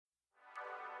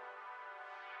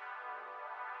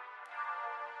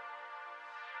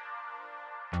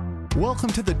Welcome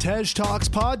to the Tej Talks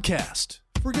podcast.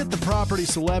 Forget the property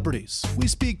celebrities. We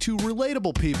speak to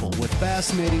relatable people with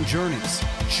fascinating journeys,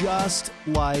 just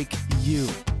like you.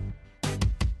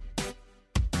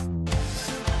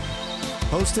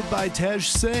 Hosted by Tej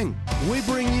Singh, we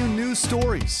bring you news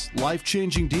stories,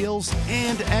 life-changing deals,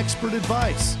 and expert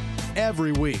advice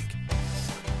every week.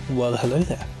 Well, hello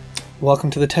there. Welcome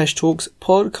to the Tej Talks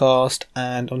podcast,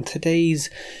 and on today's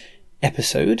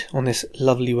episode, on this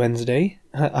lovely Wednesday,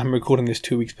 I'm recording this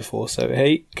 2 weeks before, so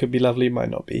hey, could be lovely, might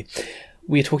not be.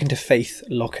 We're talking to Faith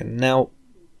Locken. Now,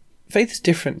 Faith is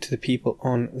different to the people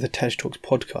on the Tej Talks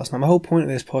podcast. Now, my whole point of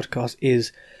this podcast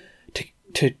is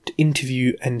to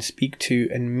interview and speak to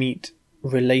and meet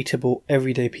relatable,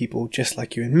 everyday people just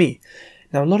like you and me.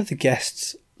 Now, a lot of the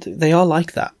guests, they are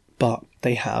like that, but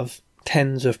they have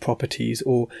tens of properties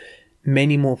or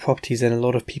many more properties than a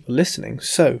lot of people listening.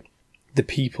 So, the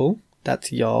people,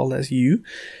 that's y'all, that's you,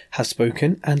 have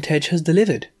spoken and Tej has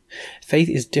delivered. Faith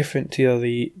is different to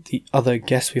the other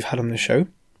guests we've had on the show.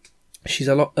 She's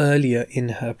a lot earlier in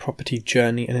her property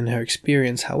journey and in her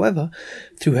experience. However,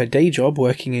 through her day job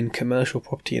working in commercial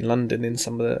property in London, in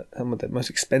some of the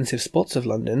most expensive spots of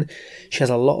London, she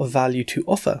has a lot of value to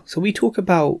offer. So we talk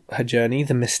about her journey,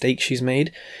 the mistakes she's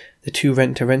made, the 2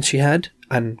 rent-to-rents she had,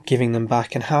 and giving them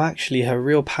back, and how actually her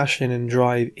real passion and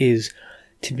drive is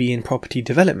to be in property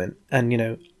development. And, you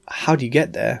know, how do you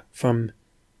get there from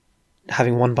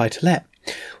having one buy to let?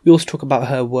 We also talk about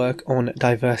her work on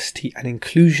diversity and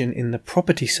inclusion in the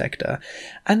property sector,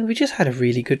 and we just had a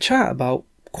really good chat about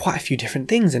quite a few different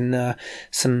things and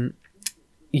some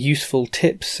useful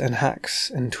tips and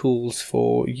hacks and tools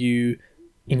for you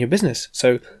in your business.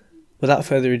 So without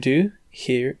further ado,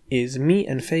 here is me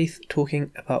and Faith talking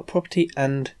about property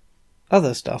and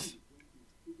other stuff.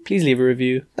 Please leave a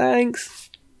review. Thanks.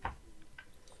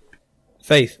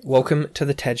 Faith, welcome to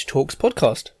the Tej Talks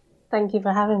podcast. Thank you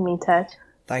for having me, Tej.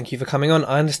 Thank you for coming on.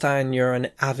 I understand you're an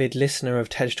avid listener of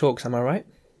Tej Talks, am I right?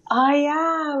 I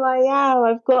am.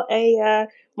 I've got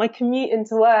my commute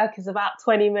into work is about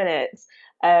 20 minutes.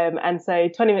 And so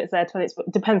 20 minutes there, 20 minutes,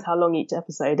 depends how long each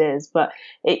episode is, but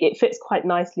it fits quite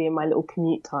nicely in my little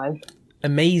commute time.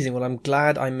 Amazing. Well, I'm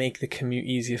glad I make the commute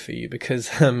easier for you because,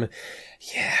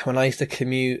 when I used to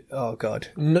commute, oh God,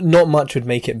 not much would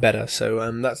make it better.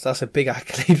 So that's a big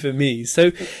accolade for me.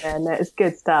 So yeah, no, it's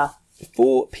good stuff.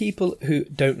 For people who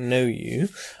don't know you,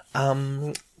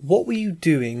 what were you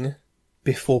doing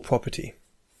before property?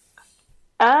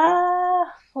 What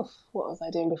was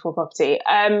I doing before property?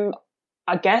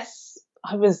 I guess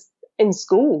I was in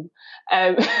school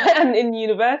and in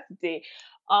university.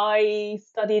 I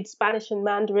studied Spanish and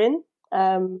Mandarin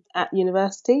at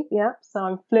university, yeah, so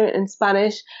I'm fluent in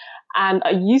Spanish, and I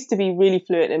used to be really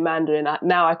fluent in Mandarin.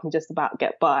 Now I can just about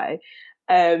get by.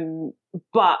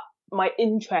 But my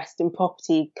interest in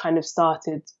property kind of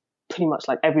started pretty much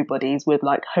like everybody's with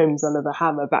like Homes Under the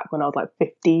Hammer back when I was like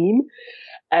 15.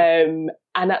 And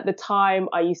at the time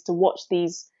I used to watch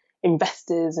these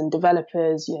investors and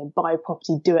developers, you know, buy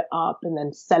property, do it up and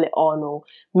then sell it on or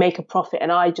make a profit.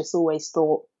 And I just always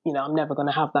thought, you know, I'm never going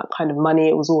to have that kind of money.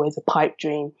 It was always a pipe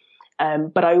dream.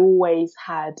 But I always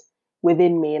had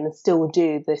within me, and still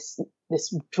do, this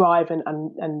drive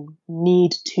and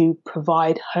need to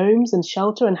provide homes and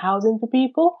shelter and housing for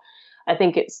people. I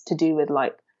think it's to do with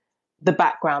like the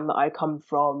background that I come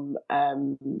from.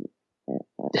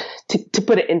 To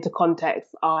put it into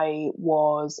context, I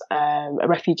was a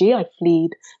refugee. Me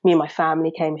and my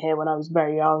family came here when I was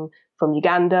very young from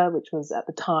Uganda, which was at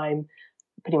the time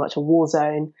pretty much a war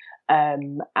zone.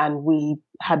 And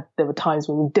there were times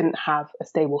when we didn't have a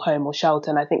stable home or shelter.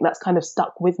 And I think that's kind of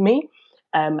stuck with me.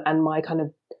 And my kind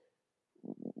of,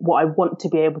 what I want to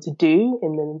be able to do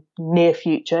in the near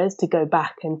future is to go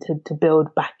back and to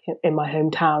build back in my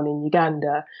hometown in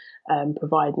Uganda,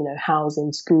 provide, you know,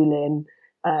 housing, schooling,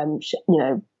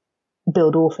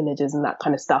 build orphanages and that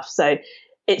kind of stuff. So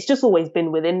it's just always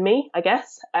been within me, I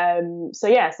guess. So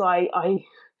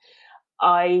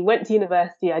I went to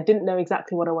university. I didn't know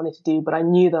exactly what I wanted to do, but I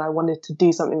knew that I wanted to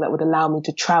do something that would allow me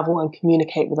to travel and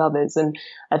communicate with others. And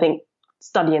I think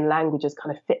studying languages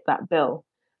kind of fit that bill.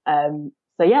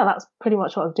 So yeah, that's pretty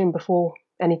much what I was doing before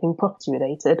anything property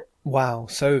related. Wow.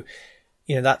 So,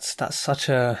 you know, that's such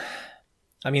a,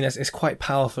 I mean, it's quite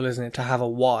powerful, isn't it, to have a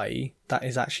why that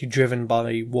is actually driven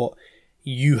by what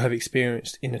you have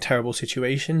experienced in a terrible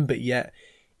situation, but yet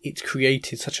it's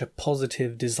created such a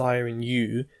positive desire in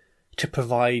you to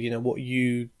provide, you know, what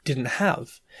you didn't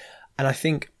have. And I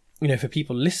think, you know, for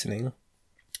people listening,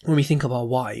 when we think of our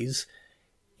whys,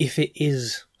 if it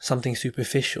is something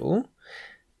superficial,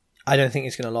 I don't think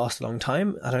it's going to last a long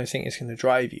time. I don't think it's going to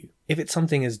drive you. If it's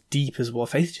something as deep as what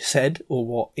Faith just said, or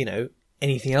what,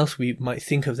 anything else we might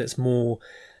think of that's more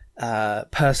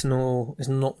personal, is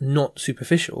not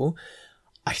superficial,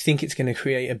 I think it's going to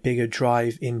create a bigger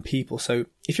drive in people. So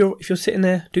if you're sitting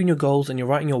there doing your goals and you're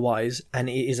writing your whys and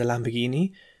it is a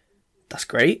Lamborghini, that's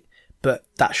great, but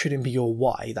that shouldn't be your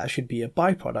why. That should be a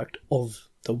byproduct of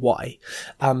the why.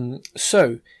 So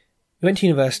you went to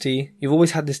university, you've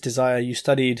always had this desire, you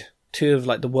studied two of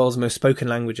like the world's most spoken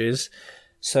languages.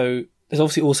 So there's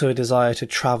obviously also a desire to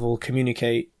travel,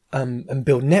 communicate, and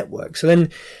build networks. So then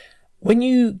when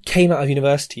you came out of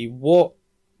university, what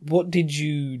did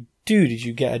you do? Did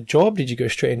you get a job? Did you go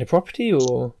straight into property,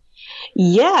 or?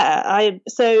 Yeah,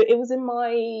 so it was in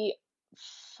my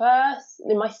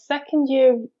second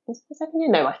year. Was it my second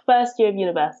year? No, my first year of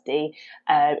university.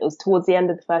 It was towards the end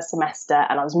of the first semester,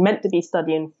 and I was meant to be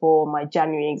studying for my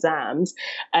January exams.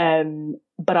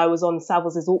 But I was on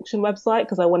Savills' auction website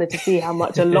because I wanted to see how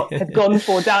much a lot had gone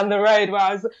for down the road where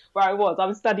I was. I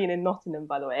was studying in Nottingham,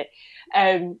 by the way.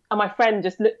 And my friend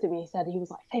just looked at me and he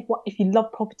was like, "Hey, what if you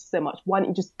love property so much? Why don't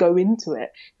you just go into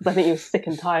it?" Because I think he was sick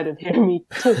and tired of hearing me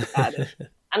talk about it.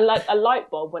 And like a light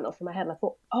bulb went off in my head, and I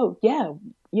thought, "Oh yeah,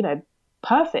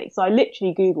 perfect." So I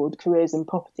literally Googled careers in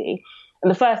property, and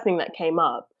the first thing that came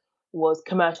up was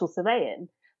commercial surveying.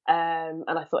 And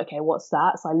I thought, okay, what's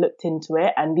that? So I looked into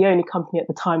it, and the only company at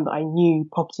the time that I knew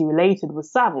property related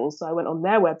was Savills. So I went on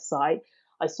their website.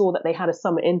 I saw that they had a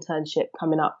summer internship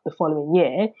coming up the following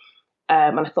year,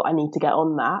 and I thought I need to get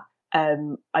on that.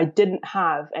 I didn't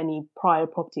have any prior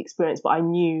property experience, but I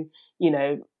knew,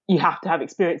 you have to have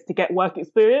experience to get work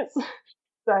experience.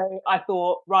 So I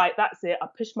thought, right, that's it. I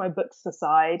pushed my books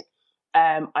aside.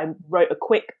 I wrote a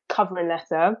quick covering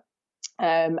letter,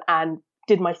 and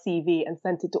did my CV and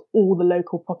sent it to all the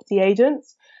local property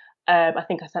agents. I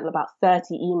think I sent about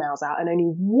 30 emails out, and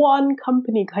only one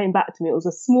company came back to me. It was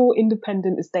a small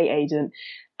independent estate agent,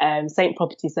 St.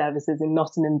 Property Services in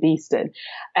Nottingham Beeston.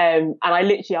 And I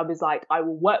was like, I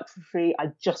will work for free. I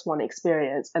just want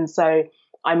experience. And so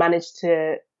I managed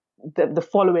to, the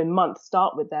following month,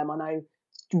 start with them, and I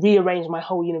rearranged my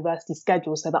whole university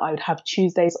schedule so that I would have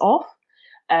Tuesdays off.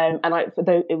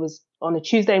 Though it was on a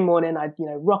Tuesday morning, I'd,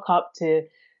 rock up to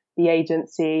the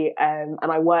agency, and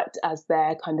I worked as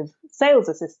their kind of sales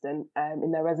assistant,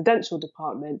 in their residential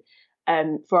department,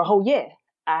 for a whole year.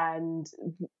 And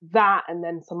that, and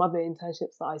then some other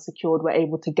internships that I secured, were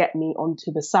able to get me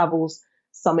onto the Savills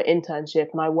summer internship.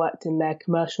 And I worked in their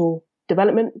commercial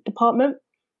development department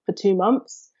for 2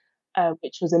 months,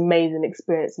 which was an amazing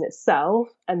experience in itself.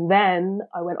 And then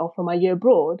I went off on my year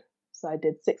abroad. So I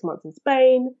did 6 months in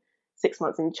Spain, 6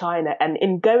 months in China. And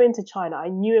in going to China, I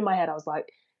knew in my head, I was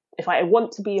like, if I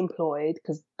want to be employed,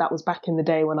 because that was back in the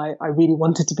day when I really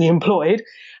wanted to be employed,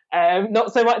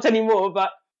 not so much anymore,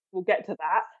 but we'll get to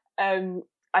that.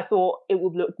 I thought it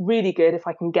would look really good if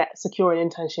I can secure an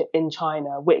internship in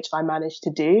China, which I managed to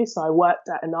do. So I worked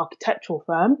at an architectural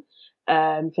firm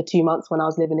for 2 months when I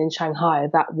was living in Shanghai.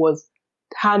 That was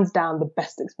hands down the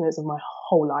best experience of my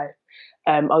whole life.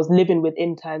 I was living with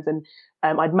interns, and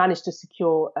I'd managed to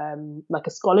secure like a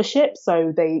scholarship.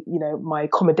 So they, my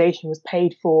accommodation was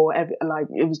paid for. I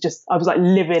was like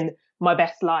living my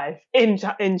best life in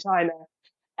China.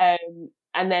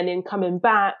 And then in coming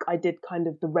back, I did kind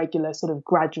of the regular sort of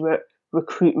graduate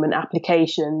recruitment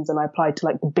applications, and I applied to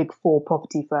like the big 4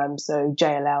 property firms. So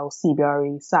JLL,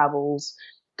 CBRE, Savills,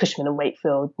 Cushman and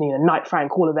Wakefield, Knight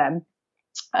Frank, all of them.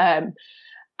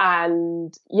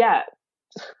 And yeah,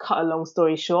 cut a long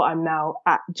story short, I'm now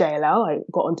at JLL. I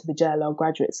got onto the JLL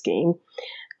graduate scheme.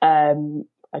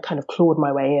 I kind of clawed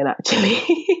my way in, actually,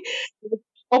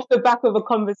 off the back of a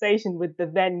conversation with the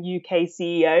then UK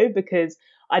CEO, because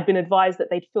I'd been advised that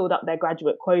they'd filled up their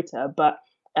graduate quota, but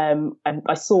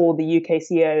I saw the UK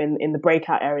CEO in the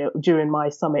breakout area during my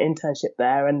summer internship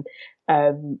there, and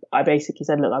I basically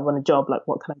said, look, I want a job, like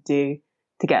what can I do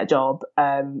to get a job?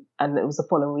 And it was the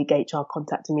following week, HR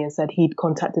contacted me and said he'd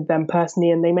contacted them personally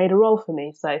and they made a role for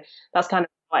me. So that's kind of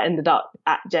how I ended up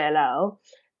at JLL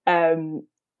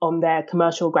on their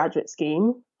commercial graduate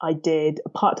scheme. I did a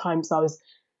part-time, so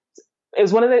it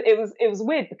was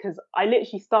weird because I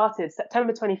literally started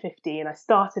September 2015. I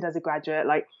started as a graduate,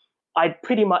 like I'd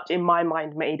pretty much in my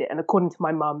mind made it. And according to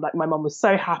my mum, like my mum was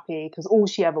so happy because all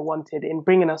she ever wanted in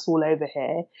bringing us all over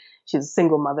here, she's a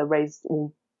single mother, raised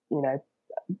all,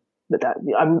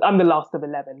 I'm the last of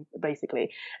 11,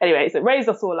 basically. Anyway, so it raised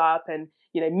us all up, and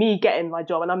me getting my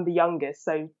job, and I'm the youngest.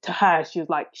 So to her, she was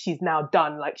like, she's now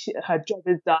done. Like her job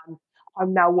is done.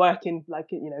 I'm now working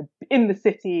in the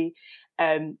city.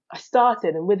 I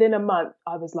started, and within a month,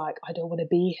 I was like, I don't want to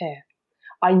be here.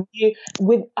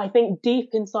 I think deep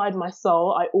inside my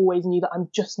soul, I always knew that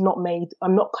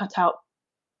I'm not cut out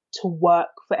to work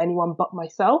for anyone but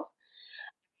myself.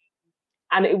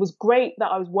 And it was great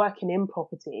that I was working in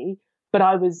property, but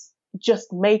I was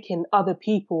just making other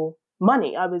people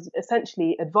money. I was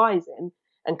essentially advising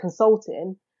and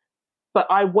consulting, but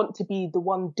I want to be the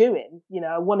one doing,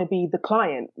 I want to be the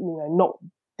client, not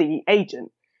the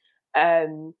agent.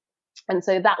 And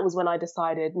so that was when I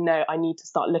decided, no, I need to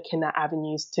start looking at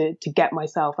avenues to get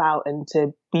myself out and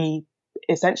to be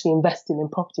essentially investing in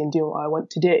property and doing what I want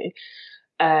to do.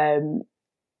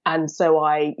 And so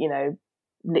I,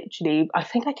 literally, what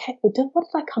did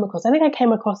I come across? I think I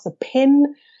came across a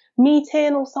PIN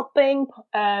meeting or something.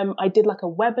 I did like a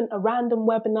random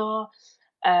webinar,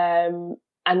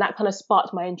 and that kind of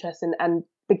sparked my interest and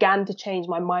began to change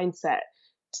my mindset.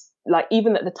 Like,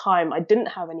 even at the time, I didn't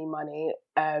have any money.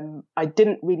 I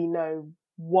didn't really know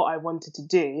what I wanted to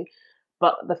do,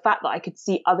 but the fact that I could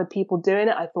see other people doing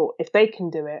it, I thought, if they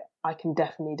can do it, I can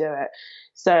definitely do it.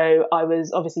 So I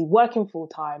was obviously working full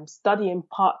time, studying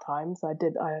part time. So I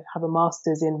have a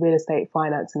master's in real estate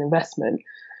finance and investment.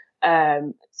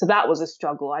 So that was a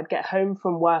struggle. I'd get home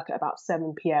from work at about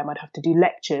 7 p.m. I'd have to do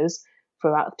lectures for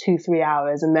about 2-3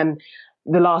 hours. And then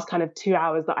the last kind of 2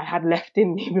 hours that I had left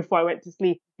in me before I went to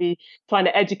sleep would be trying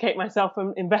to educate myself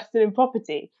from investing in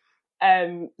property.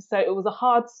 So it was a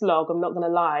hard slog, I'm not going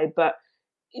to lie, but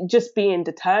just being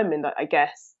determined, I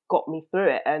guess, got me through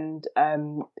it, and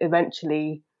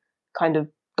eventually kind of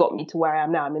got me to where I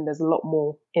am now. I mean, there's a lot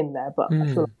more in there, but I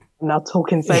feel like I'm now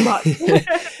talking so much.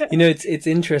 It's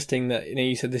interesting that,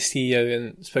 you said the CEO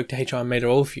and spoke to HR and made a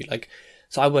role for you. Like,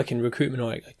 so I work in recruitment,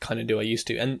 or I kind of do, I used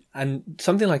to. And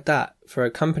something like that for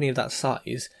a company of that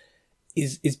size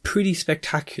is pretty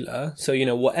spectacular. So,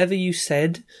 whatever you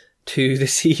said to the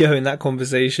CEO in that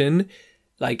conversation,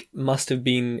 like, must have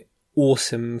been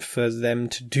awesome for them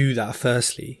to do that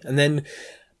firstly. And then,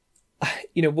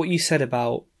 what you said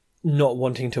about not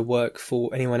wanting to work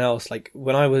for anyone else. Like,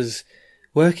 when I was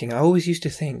working, I always used to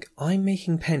think, I'm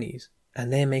making pennies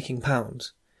and they're making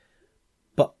pounds.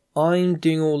 I'm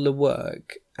doing all the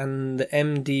work and the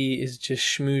MD is just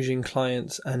schmoozing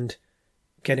clients and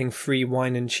getting free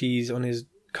wine and cheese on his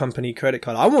company credit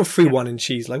card. I want free wine and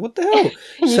cheese. Like, what the hell?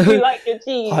 You do like your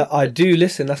cheese. I do.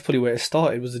 Listen, that's probably where it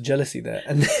started, was the jealousy there.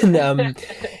 And then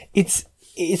it's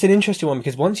an interesting one,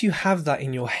 because once you have that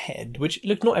in your head, which,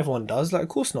 look, not everyone does, like, of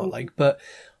course not, like, but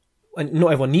and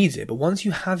not everyone needs it, but once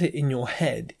you have it in your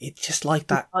head, it's just like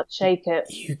that. You can't shake it.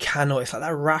 You cannot. It's like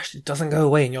that rash. It doesn't go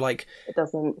away. And you're like, it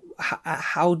doesn't.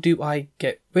 How do I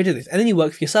get rid of this? And then you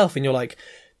work for yourself and you're like,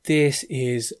 this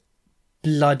is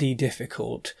bloody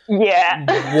difficult. Yeah.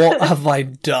 What have I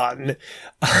done?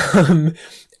 And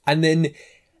then,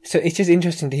 so it's just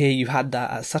interesting to hear you had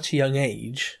that at such a young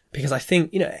age, because I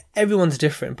think, everyone's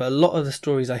different, but a lot of the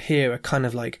stories I hear are kind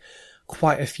of like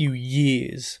quite a few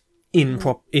years in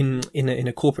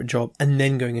a corporate job and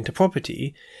then going into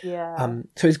property. Yeah.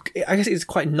 So I guess it's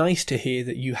quite nice to hear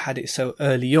that you had it so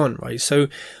early on, right? So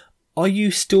are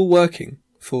you still working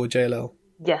for JLL?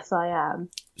 Yes, I am.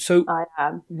 So I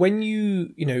am. When you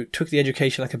took the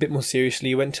education like a bit more seriously,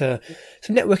 you went to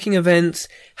some networking events,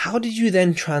 how did you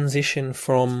then transition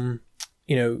from,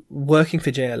 working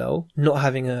for JLL, not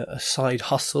having a side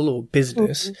hustle or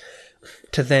business,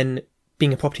 to then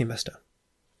being a property investor?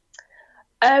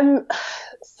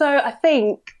 So I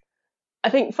think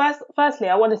firstly,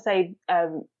 I want to say,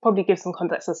 probably give some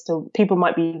context as to people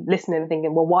might be listening and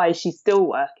thinking, well, why is she still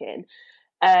working?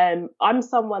 I'm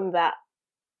someone that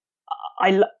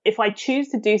if I choose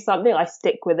to do something, I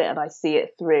stick with it and I see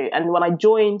it through. And when I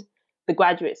joined the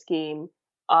graduate scheme,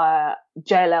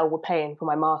 JLL were paying for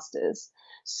my master's.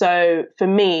 So for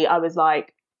me, I was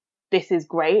like, this is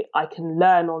great. I can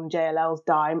learn on JLL's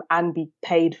dime and be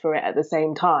paid for it at the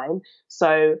same time.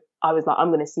 So I was like, I'm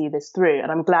going to see this through. And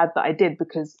I'm glad that I did,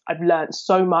 because I've learned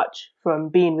so much from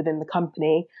being within the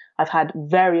company. I've had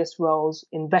various roles: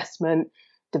 investment,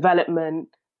 development,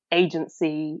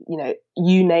 agency,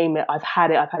 you name it. I've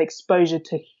had it. I've had exposure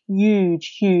to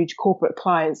huge corporate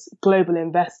clients, global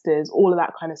investors, all of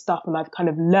that kind of stuff. And I've kind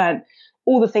of learned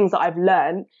all the things that I've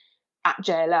learned at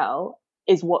JLL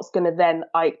is what's going to then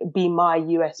be my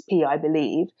USP, I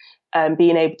believe,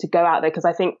 being able to go out there. Because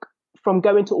I think from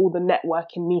going to all the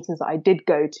networking meetings that I did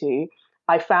go to,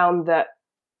 I found that,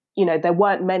 there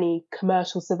weren't many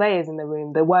commercial surveyors in the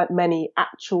room. There weren't many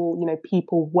actual,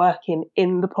 people working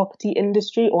in the property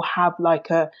industry or have like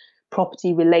a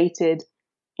property related,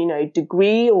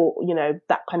 degree or,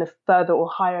 that kind of further or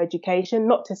higher education.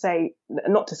 Not to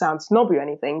sound snobby or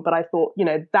anything, but I thought,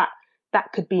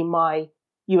 that could be my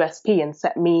USP and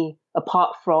set me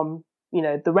apart from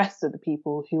the rest of the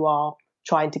people who are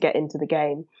trying to get into the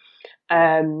game.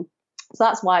 So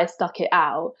that's why I stuck it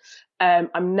out.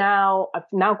 I've now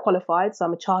qualified, so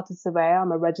I'm a chartered surveyor,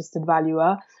 I'm a registered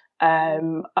valuer.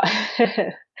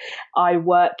 I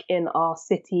work in our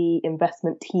city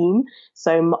investment team.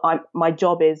 So my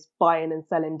job is buying and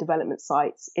selling development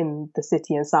sites in the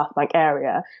City and South Bank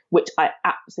area, which I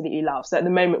absolutely love. So at the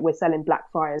moment we're selling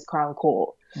Blackfriars Crown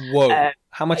Court. Whoa.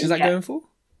 How much is that going for?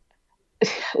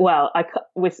 Well,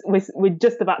 we're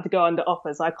just about to go under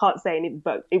offer, so I can't say anything,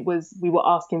 but we were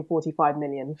asking 45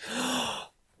 million.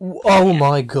 Oh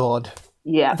my God.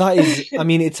 Yeah. That is, I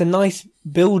mean, it's a nice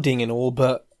building and all,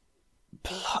 but,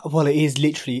 well, it is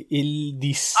literally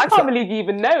I can't believe you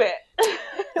even know it.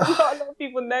 Not a lot of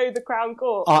people know the Crown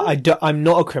Court. I'm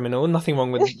not a criminal, nothing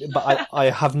wrong with it, but I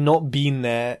have not been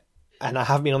there. And I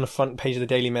have been on the front page of the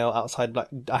Daily Mail outside Black.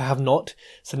 I have not,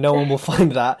 so no one will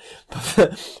find that.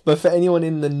 But for anyone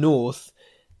in the north,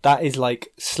 that is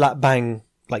like slap bang,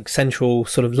 like central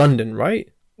sort of London,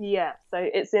 right? Yeah, so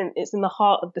it's in the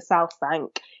heart of the South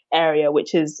Bank area,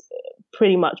 which is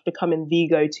pretty much becoming the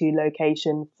go-to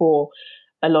location for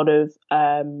a lot of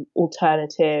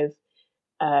alternative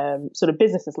sort of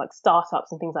businesses like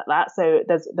startups and things like that. So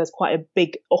there's quite a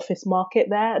big office market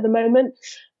there at the moment.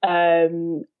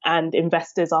 And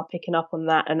investors are picking up on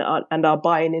that and are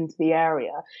buying into the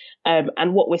area.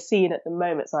 And what we're seeing at the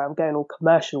moment, sorry, I'm going all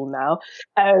commercial now.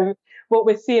 What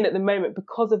we're seeing at the moment,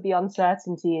 because of the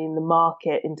uncertainty in the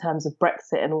market in terms of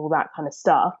Brexit and all that kind of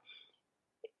stuff,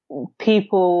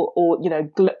 people or,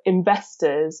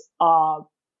 investors are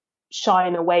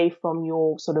shying away from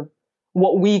your sort of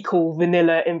what we call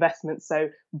vanilla investments. So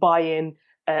buying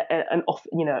a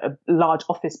large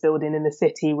office building in the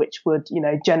city, which would,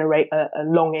 generate a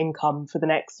long income for the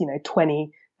next,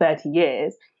 20, 30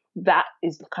 years. That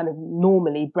is kind of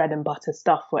normally bread and butter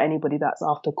stuff for anybody that's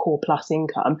after core plus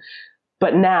income.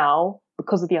 But now,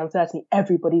 because of the uncertainty,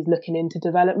 everybody's looking into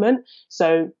development.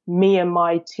 So me and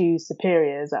my two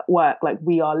superiors at work, like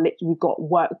we've got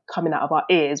work coming out of our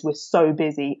ears. We're so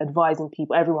busy advising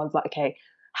people. Everyone's like, okay,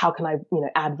 how can I,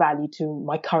 add value to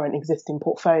my current existing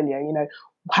portfolio?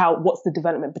 What's the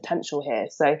development potential here?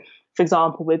 So, for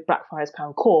example, with Blackfriars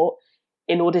Crown Court,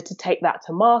 in order to take that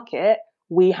to market,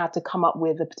 we had to come up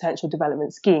with a potential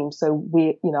development scheme. So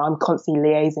I'm constantly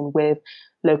liaising with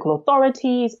local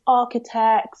authorities,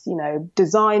 architects,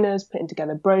 designers, putting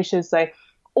together brochures. So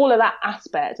all of that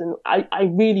aspect, and I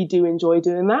really do enjoy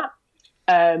doing that.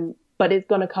 But it's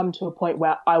going to come to a point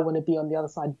where I want to be on the other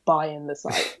side buying the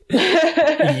site.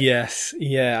 Yes.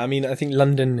 Yeah. I mean, I think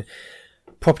London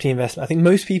property investment, I think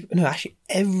most people, no, actually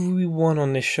everyone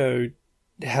on this show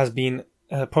has been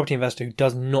a property investor who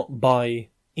does not buy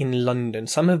in London.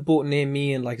 Some have bought near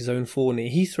me in like Zone 4 near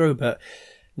Heathrow, but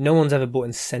no one's ever bought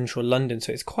in central London.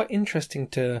 So it's quite interesting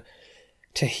to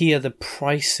hear the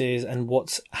prices and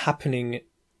what's happening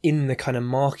in the kind of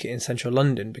market in central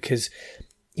London, because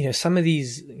some of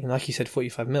these, like you said,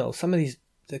 45 mil, some of these,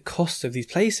 the costs of these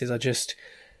places are just,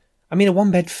 I mean, a one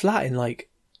bed flat in like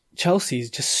Chelsea is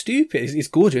just stupid. It's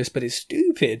gorgeous, but it's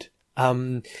stupid.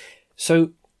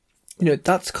 So,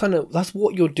 that's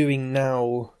what you're doing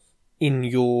now in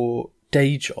your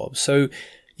day job. So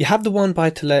you have the one buy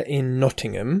to let in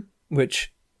Nottingham,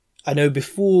 which I know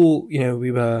before,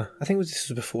 I think this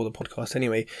was before the podcast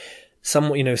anyway.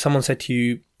 Someone said to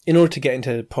you, in order to get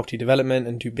into property development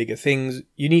and do bigger things,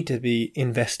 you need to be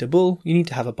investable. You need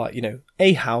to have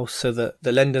a house so that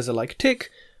the lenders are like, tick,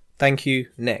 thank you,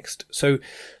 next. So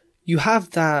you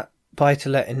have that buy to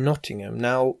let in Nottingham.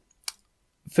 Now,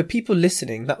 for people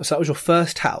listening, that was your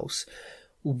first house.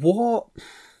 What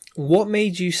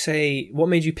made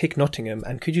you pick Nottingham?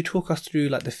 And could you talk us through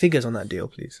like the figures on that deal,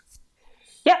 please?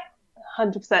 Yeah,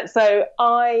 100%. So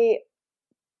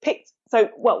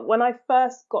when I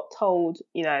first got told,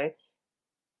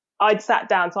 I'd sat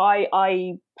down. So I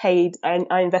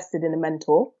invested in a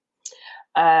mentor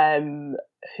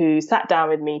who sat down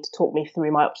with me to talk me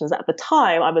through my options. At the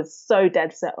time, I was so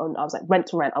dead set on, I was like, rent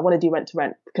to rent. I want to do rent to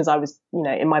rent because I was,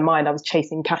 in my mind, I was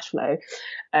chasing cash flow.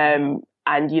 And,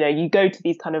 you go to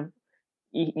these kind of,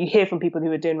 you hear from people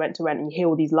who are doing rent to rent and you hear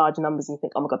all these large numbers and you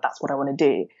think, oh my God, that's what I want to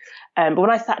do. But when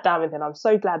I sat down with him, I'm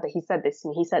so glad that he said this to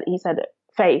me. He said,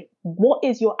 Faith, what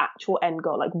is your actual end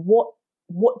goal? Like,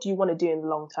 what do you want to do in the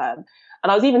long term?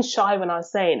 And I was even shy when I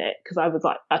was saying it because I was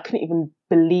like, I couldn't even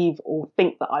believe or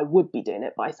think that I would be doing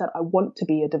it. But I said, I want to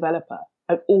be a developer.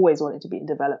 I've always wanted to be a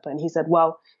developer. And he said,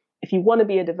 well, if you want to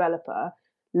be a developer,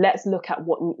 let's look at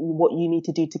what you need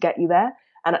to do to get you there.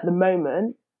 And at the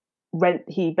moment,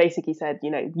 he basically said,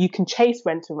 you can chase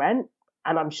rent to rent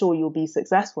and I'm sure you'll be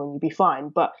successful and you'll be fine,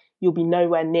 but you'll be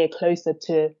nowhere near closer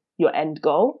to your end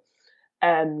goal.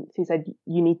 So he said,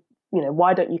 you need,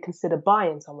 why don't you consider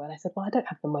buying somewhere? And I said, well, I don't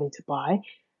have the money to buy.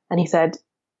 And he said,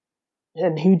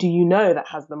 and who do you know that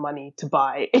has the money to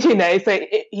buy? So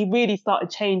he really started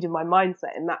changing my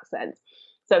mindset in that sense.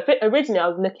 So originally I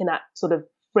was looking at sort of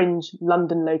fringe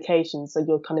London locations. So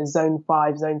your kind of zone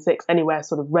 5, zone 6, anywhere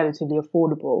sort of relatively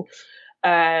affordable.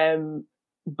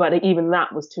 But even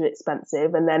that was too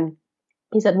expensive. And then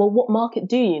he said, well, what market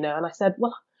do you know? And I said,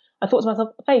 well, I thought to myself,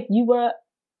 Faith, you were,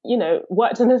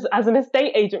 worked as an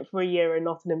estate agent for a year in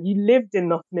Nottingham. You lived in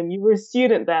Nottingham. You were a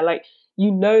student there. Like, you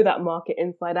know that market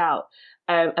inside out.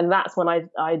 And that's when I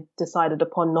decided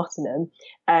upon Nottingham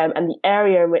and the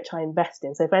area in which I invest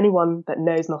in. So if anyone that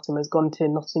knows Nottingham has gone to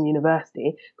Nottingham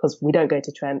University, because we don't go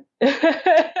to Trent.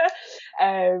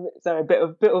 So a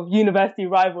bit of university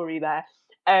rivalry there.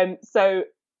 So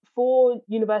for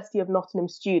University of Nottingham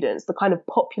students, the kind of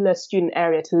popular student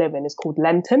area to live in is called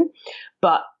Lenton.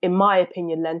 But in my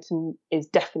opinion, Lenton is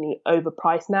definitely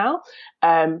overpriced now.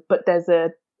 But there's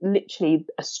literally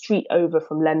a street over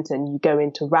from Lenton, you go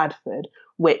into Radford,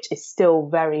 which is still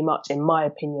very much, in my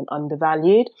opinion,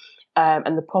 undervalued.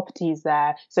 And the properties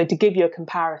there. So to give you a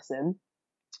comparison,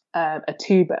 a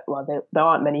 2-bed, well, there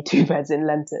aren't many 2-beds in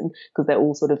Lenton because they're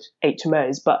all sort of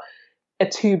HMOs, but a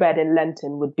 2-bed in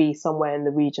Lenton would be somewhere in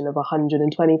the region of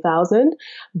 120,000,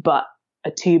 but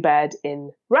a 2-bed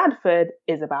in Radford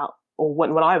is about, or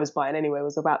when I was buying anyway,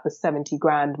 was about the 70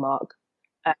 grand mark.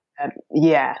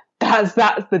 Yeah, that's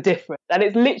the difference, and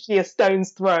it's literally a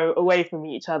stone's throw away from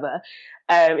each other.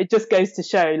 It just goes to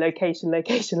show location.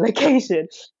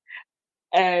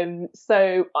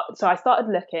 So I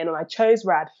started looking, and I chose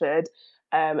Radford.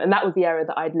 And that was the area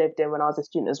that I'd lived in when I was a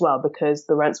student as well, because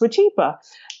the rents were cheaper.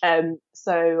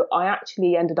 So I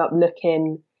actually ended up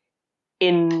looking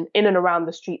in and around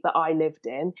the street that I lived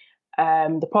in.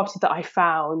 The property that I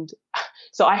found,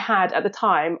 so I had at the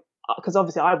time, because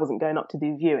obviously I wasn't going up to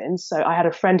do viewings, so I had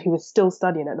a friend who was still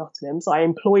studying at Nottingham, so I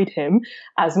employed him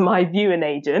as my viewing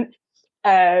agent.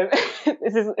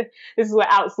 This is where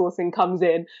outsourcing comes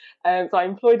in. So I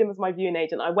employed him as my viewing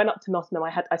agent. I went up to Nottingham.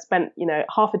 I spent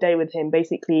half a day with him,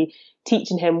 basically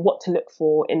teaching him what to look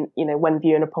for in when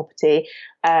viewing a property.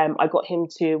 I got him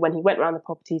to, when he went around the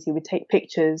properties, he would take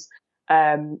pictures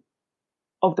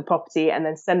of the property and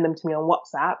then send them to me on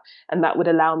WhatsApp, and that would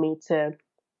allow me to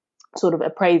sort of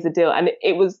appraise the deal. And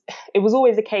it was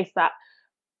always a case that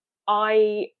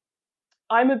I'm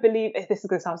a believer. This is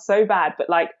going to sound so bad, but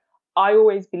like, I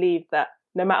always believed that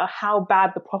no matter how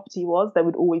bad the property was, there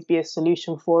would always be a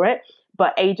solution for it.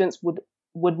 But agents would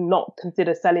not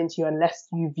consider selling to you unless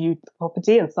you viewed the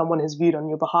property and someone has viewed on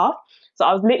your behalf. So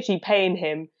I was literally paying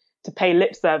him to pay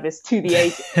lip service to the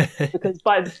agent because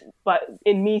but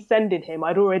in me sending him,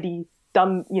 I'd already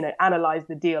done, analysed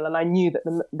the deal, and I knew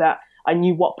that I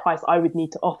knew what price I would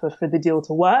need to offer for the deal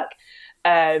to work.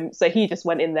 So he just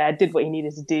went in there, did what he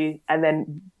needed to do, and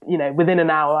then, within an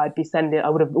hour I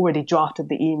would have already drafted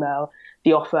the email,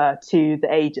 the offer to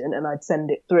the agent, and I'd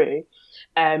send it through.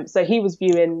 So he was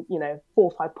viewing, 4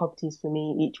 or 5 properties for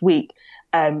me each week.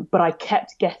 But I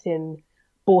kept getting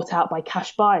bought out by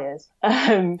cash buyers,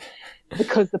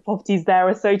 because the properties there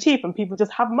are so cheap and people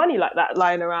just have money like that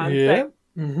lying around. Yeah. So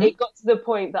it got to the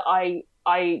point that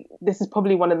this is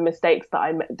probably one of the mistakes that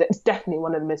I made. It's definitely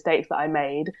one of the mistakes that I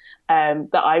made, that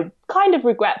I kind of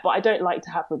regret, but I don't like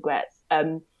to have regrets.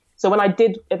 So when I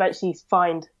did eventually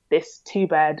find this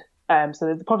 2-bed,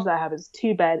 so the property that I have is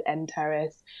 2-bed end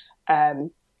terrace,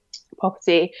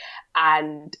 property,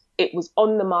 and it was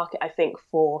on the market, I think,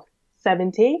 for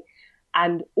 70,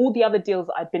 and all the other deals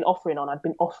that I'd been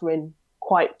offering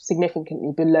quite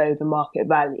significantly below the market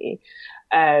value.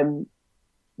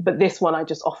 But this one I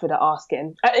just offered at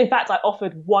asking. In fact, I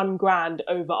offered 1 grand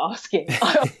over asking.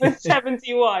 I offered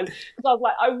 71 because I was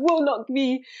like, I will not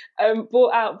be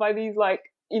bought out by these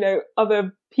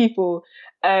other people.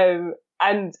 And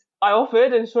I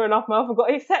offered, and sure enough, my offer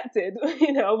got accepted.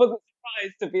 I wasn't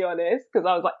surprised, to be honest, because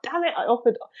I was like, damn it, I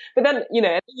offered. But then, and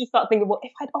then you start thinking, well,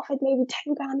 if I'd offered maybe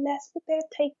 10 grand less, would they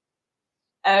have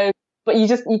taken? But you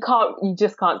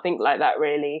just can't think like that,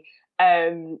 really.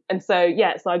 And so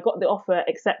I got the offer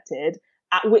accepted,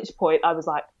 at which point I was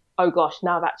like, oh gosh,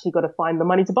 now I've actually got to find the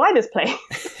money to buy this place.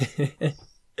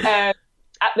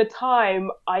 At the time,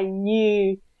 I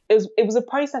knew it was a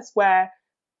process where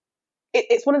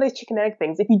it's one of those chicken egg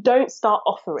things. If you don't start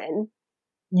offering,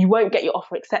 you won't get your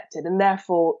offer accepted, and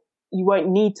therefore you won't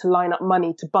need to line up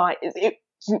money to buy.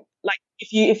 Like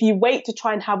if you wait to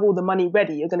try and have all the money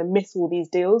ready, you're going to miss all these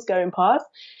deals going past.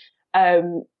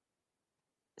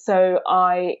 So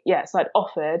I'd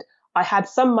offered. I had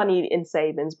some money in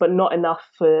savings, but not enough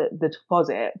for the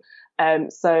deposit.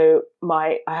 So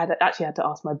I had to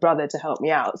ask my brother to help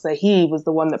me out. So he was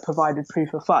the one that provided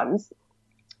proof of funds.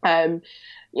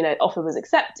 Offer was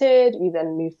accepted. We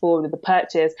then moved forward with the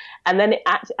purchase, and then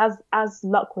as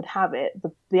luck would have it,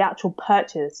 the actual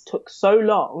purchase took so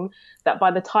long that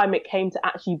by the time it came to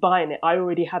actually buying it, I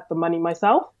already had the money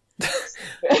myself.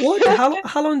 What?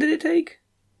 How long did it take?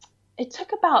 It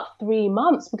took about 3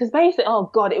 months because basically,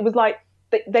 oh God, it was like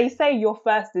they say your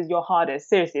first is your hardest.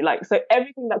 Seriously, like, so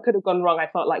everything that could have gone wrong, I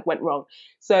felt like went wrong.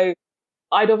 So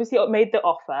I'd obviously made the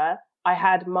offer. I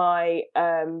had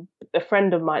a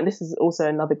friend of mine. This is also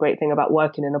another great thing about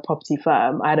working in a property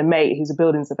firm. I had a mate who's a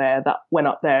building surveyor that went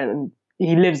up there, and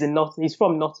he lives in Nottingham. He's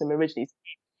from Nottingham originally.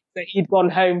 So he'd gone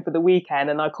home for the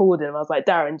weekend, and I called him. I was like,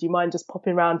 Darren, do you mind just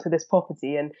popping around to this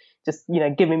property and just,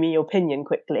 giving me your opinion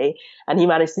quickly? And he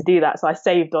managed to do that. So I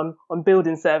saved on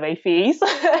building survey fees.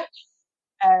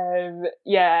 And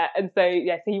so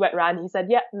he went around. He said,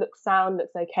 looks sound,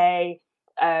 looks okay.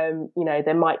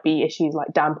 There might be issues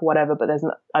like damp or whatever, but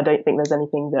I don't think there's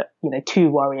anything that, too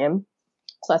worrying.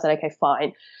 So I said, okay,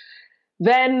 fine.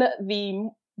 Then the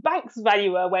bank's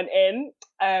valuer went in,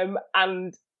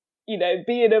 and,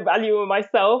 being a valuer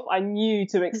myself, I knew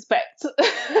to expect.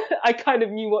 I kind of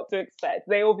knew what to expect.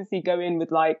 They obviously go in with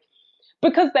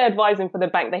because they're advising for the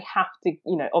bank, they have to,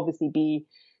 obviously be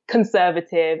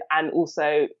conservative and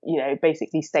also,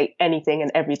 basically state anything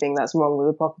and everything that's wrong with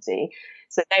the property.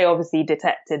 So they obviously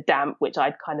detected damp, which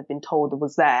I'd kind of been told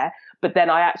was there. But then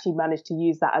I actually managed to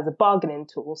use that as a bargaining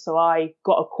tool. So I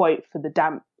got a quote for the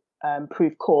damp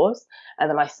proof course. And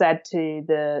then I said to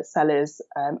the seller's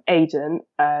agent,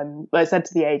 I said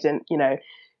to the agent,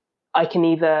 I can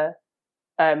either,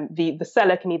 the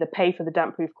seller can either pay for the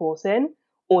damp proof course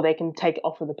or they can take it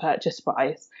off of the purchase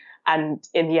price. And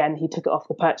in the end, he took it off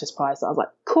the purchase price. So I was like,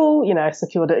 cool, I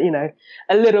secured it,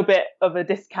 a little bit of a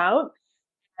discount.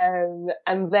 And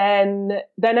then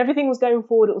everything was going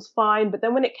forward. It was fine. But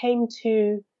then when it came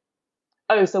to,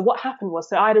 so what happened was,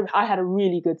 so I had a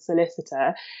really good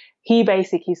solicitor. He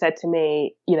basically said to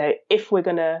me, if we're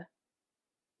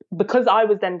because I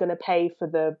was then going to pay for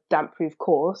the damp proof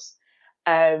course,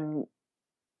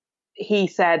 he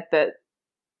said that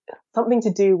something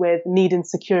to do with needing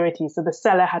security. So the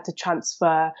seller had to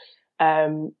transfer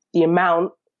the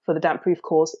amount for the damp proof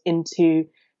course into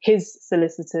his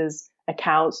solicitor's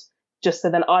accounts, just so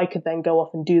then I could then go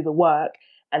off and do the work,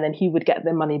 and then he would get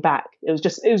the money back. It was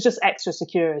just extra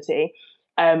security.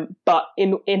 But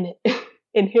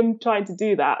in him trying to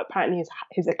do that, apparently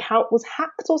his account was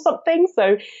hacked or something.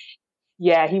 So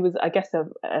yeah, he was, I guess,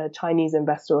 a Chinese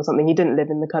investor or something. He didn't live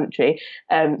in the country.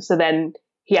 So then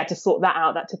he had to sort that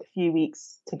out. That took a few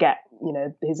weeks to get,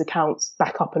 his accounts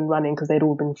back up and running because they'd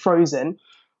all been frozen.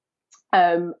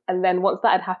 And then once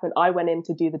that had happened, I went in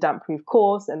to do the damp proof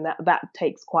course, and that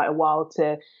takes quite a while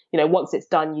to, once it's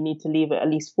done, you need to leave it at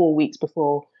least 4 weeks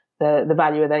before the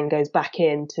valuer then goes back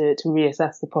in to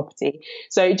reassess the property.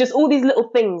 So just all these little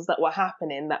things that were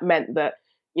happening that meant that,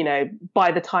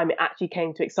 by the time it actually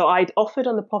came to it. So I'd offered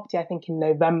on the property, I think in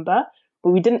November,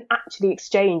 but we didn't actually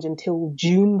exchange until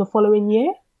June the following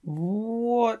year.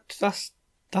 What? That's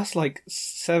like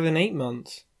 7-8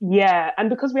 months. Yeah, and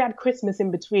because we had Christmas in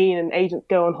between and agents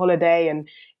go on holiday, and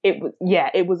it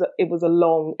was a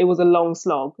long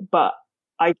slog. But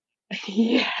I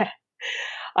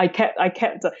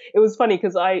kept. It was funny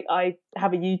because I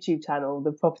have a YouTube channel,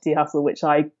 The Property Hustle, which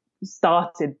I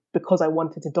started because I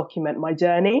wanted to document my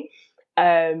journey.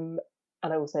 And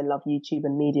I also love YouTube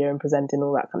and media and presenting,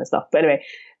 all that kind of stuff. But anyway,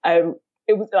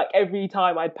 it was like every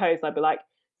time I'd post, I'd be like,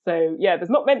 so yeah,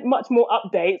 there's not much more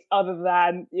updates other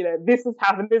than, this has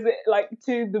happened. Is it like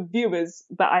to the viewers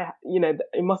that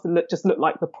it must have just looked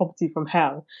like the property from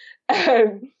hell.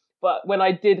 But when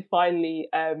I did finally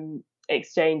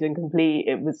exchange and complete,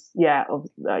 it was,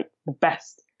 like the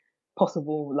best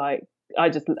possible, like, I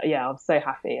was so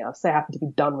happy. I was so happy to be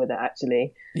done with it,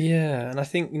 actually. Yeah, and I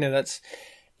think,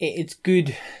 it's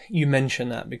good you mention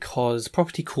that, because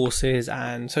property courses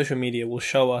and social media will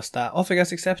show us that offer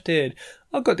gets accepted.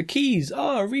 I've got the keys.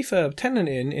 Refurb, tenant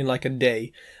in like a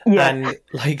day. Yeah. And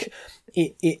like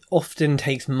it often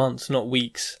takes months, not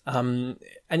weeks. And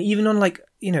even on like,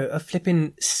 a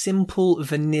flipping simple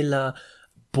vanilla,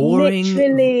 boring,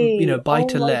 buy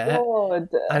to let.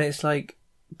 And it's like,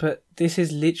 but this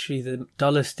is literally the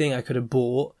dullest thing I could have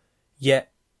bought,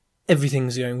 yet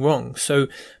everything's going wrong. So,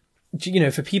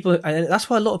 for people, and that's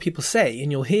why a lot of people say,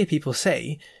 and you'll hear people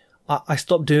say, I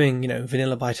stopped doing,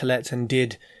 vanilla buy-to-lets and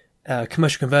did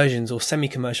commercial conversions or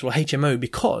semi-commercial or HMO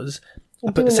because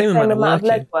I put the same amount of work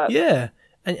in. Yeah,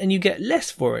 and you get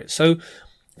less for it. So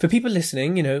for people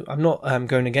listening, I'm not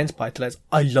going against buy-to-lets.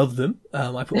 I love them.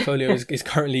 My portfolio is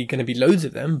currently going to be loads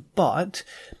of them, but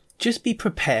just be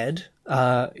prepared,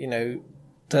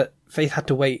 that Faith had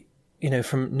to wait,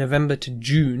 from November to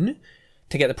June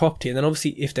to get the property. And then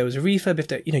obviously if there was a refurb,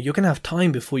 you're going to have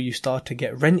time before you start to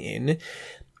get rent in.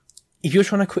 If you're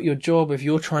trying to quit your job, if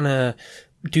you're trying to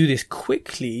do this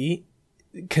quickly,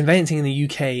 conveyancing in the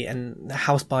UK and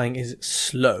house buying is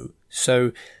slow.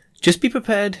 So just be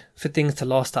prepared for things to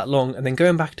last that long. And then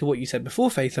going back to what you said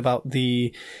before, Faith, about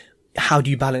how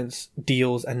do you balance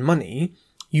deals and money?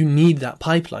 You need that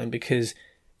pipeline, because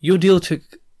your deal took,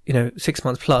 6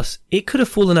 months plus. It could have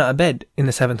fallen out of bed in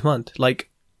the 7th month,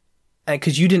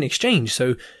 because you didn't exchange.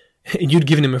 So you'd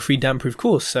given him a free damp-proof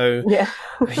course. So yeah.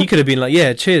 He could have been like,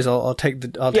 yeah, cheers, I'll take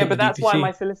the Yeah, but that's DPC. why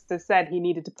my solicitor said he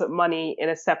needed to put money in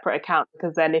a separate account,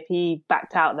 because then if he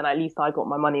backed out, then at least I got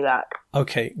my money back.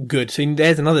 Okay, good. So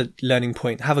there's another learning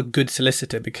point. Have a good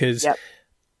solicitor, because, Yep.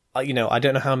 I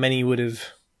don't know how many would have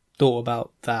thought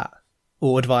about that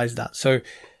or advised that. So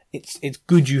it's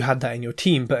good you had that in your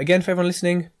team. But again, for everyone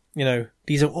listening,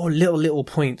 these are all little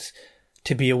points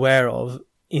to be aware of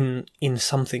in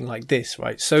something like this,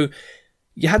 right? So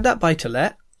you had that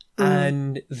buy-to-let,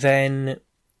 and then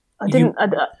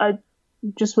I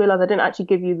just realised I didn't actually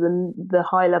give you the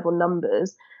high level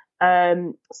numbers.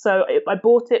 So I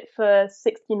bought it for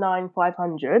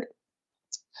 69,500,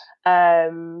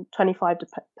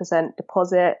 25%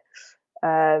 deposit,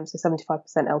 so 75%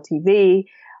 LTV.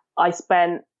 I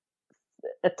spent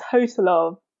a total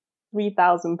of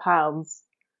 £3,000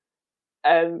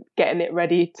 getting it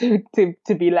ready to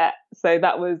be let. So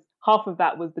that was half of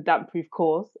that was the damp-proof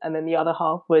course, and then the other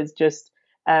half was just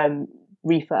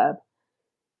refurb.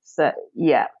 So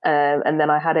yeah, and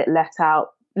then I had it let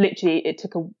out. Literally, it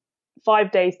took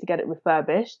 5 days to get it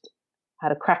refurbished.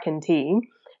 Had a cracking team,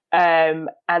 and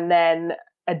then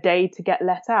a day to get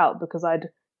let out, because I'd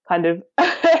kind of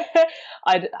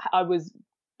I was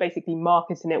basically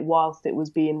marketing it whilst it was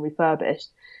being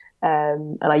refurbished,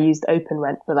 and I used Open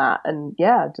Rent for that. And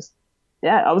I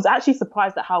was actually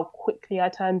surprised at how quickly I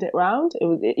turned it around.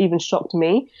 It even shocked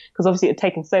me, because obviously it had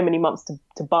taken so many months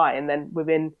to buy, and then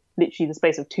within literally the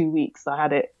space of 2 weeks, I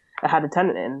had a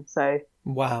tenant in. So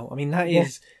wow, I mean that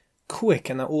is quick,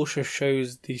 and that also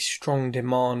shows the strong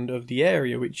demand of the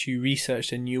area, which you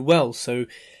researched and knew well. So,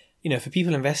 for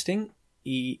people investing,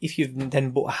 if you've then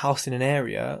bought a house in an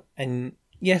area, and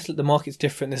yes, the market's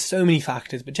different, there's so many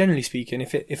factors, but generally speaking,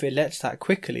 if it lets that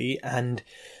quickly and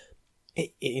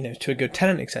to a good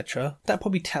tenant, etc., that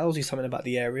probably tells you something about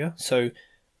the area. So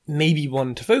maybe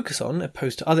one to focus on,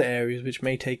 opposed to other areas which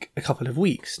may take a couple of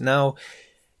weeks. Now,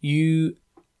 you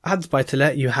had the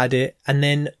buy-to-let, you had it, and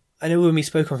then I know when we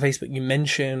spoke on Facebook, you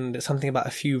mentioned something about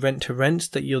a few rent-to-rents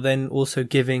that you're then also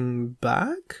giving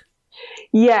back?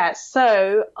 Yeah,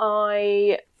 so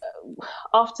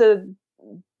after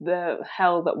the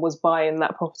hell that was buying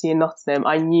that property in Nottingham,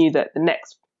 I knew that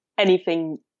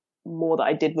anything more that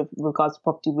I did with regards to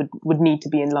property would need to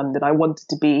be in London. I wanted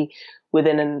to be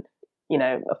within a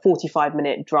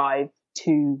 45-minute drive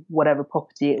to whatever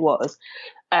property it was.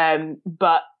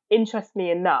 But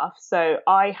interestingly enough, so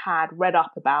I had read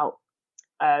up about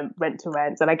rent to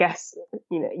rents, and I guess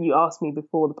you asked me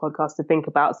before the podcast to think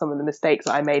about some of the mistakes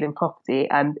that I made in property,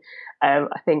 and I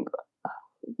think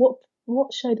what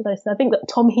show did I say? I think that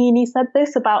Tom Heaney said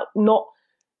this about not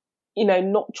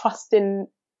trusting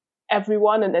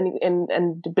everyone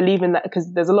and believing that, because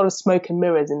there's a lot of smoke and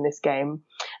mirrors in this game.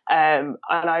 And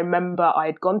I remember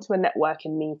I'd gone to a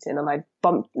networking meeting, and I'd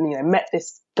met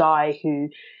this guy who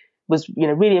was,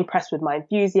 really impressed with my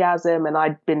enthusiasm, and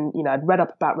I'd been, I'd read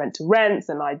up about rent to rents,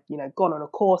 and I'd, gone on a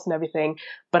course and everything.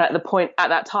 But at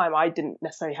that time, I didn't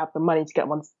necessarily have the money to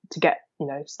get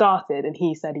started, and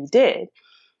he said he did.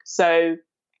 So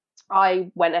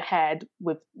I went ahead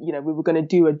with, we were going to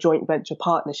do a joint venture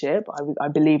partnership. I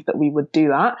believed that we would do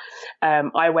that.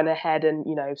 I went ahead and,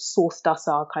 sourced us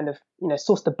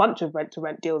sourced a bunch of rent to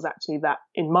rent deals, actually, that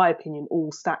in my opinion,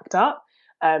 all stacked up.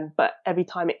 But every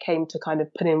time it came to kind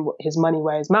of putting his money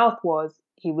where his mouth was,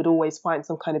 he would always find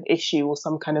some kind of issue, or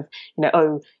some kind of,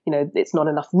 it's not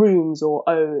enough rooms, or,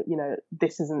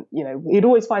 this isn't, he'd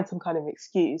always find some kind of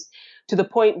excuse, to the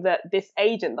point that this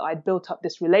agent that I'd built up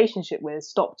this relationship with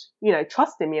stopped,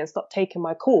 trusting me and stopped taking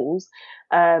my calls.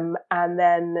 And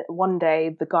then one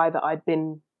day, the guy that I'd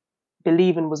been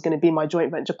believing was going to be my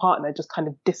joint venture partner just kind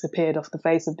of disappeared off the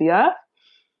face of the earth.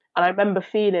 And I remember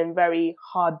feeling very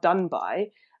hard done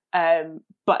by.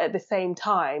 But at the same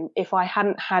time, if I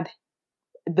hadn't had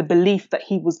the belief that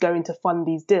he was going to fund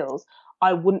these deals,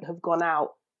 I wouldn't have gone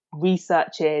out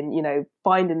researching,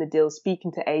 finding the deals,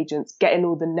 speaking to agents, getting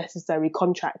all the necessary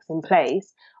contracts in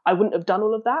place, I wouldn't have done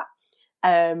all of that.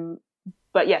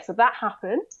 But yeah, so that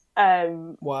happened.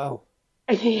 Wow.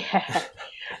 Yeah,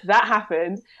 that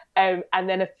happened. And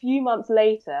then a few months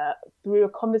later, through a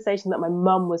conversation that my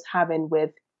mum was having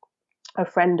with a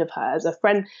friend of hers, a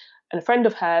friend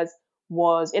of hers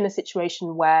was in a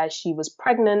situation where she was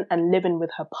pregnant and living with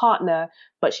her partner,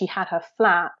 but she had her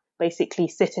flat basically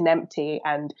sitting empty,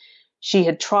 and she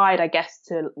had tried, I guess,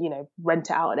 to, rent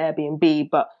it out on Airbnb,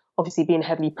 but obviously being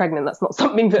heavily pregnant, that's not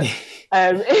something that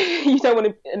you don't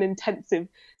want an intensive,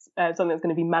 something that's going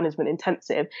to be management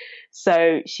intensive.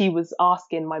 So she was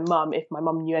asking my mum if my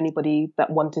mum knew anybody that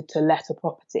wanted to let the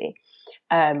property.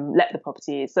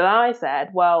 So I said,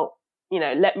 well,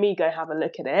 let me go have a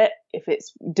look at it. If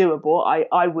it's doable,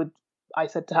 I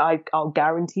said to her, I'll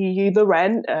guarantee you the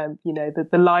rent, the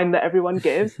line that everyone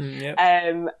gives, Yep.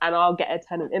 and I'll get a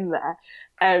tenant in there.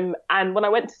 And when I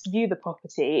went to view the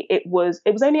property, it was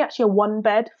only actually a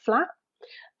 1-bed flat.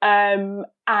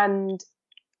 And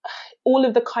all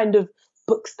of the kind of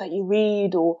books that you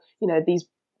read, or, these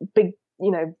big,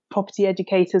 property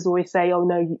educators always say, oh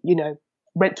no,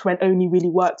 rent to rent only really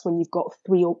works when you've got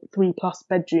 3 plus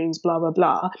bedrooms, blah, blah,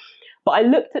 blah. But I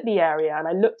looked at the area and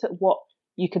I looked at what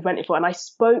you could rent it for. And I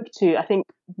spoke to, I think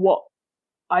what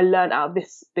I learned out of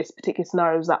this particular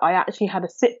scenario was that I actually had a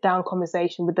sit down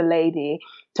conversation with the lady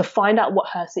to find out what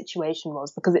her situation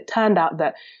was, because it turned out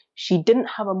that she didn't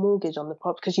have a mortgage on the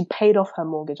property because she paid off her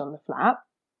mortgage on the flat.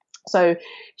 So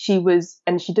she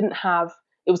didn't have,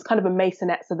 it was kind of a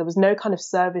masonette, so there was no kind of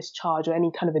service charge or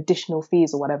any kind of additional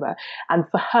fees or whatever. And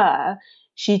for her,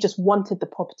 she just wanted the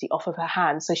property off of her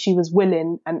hands. So she was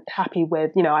willing and happy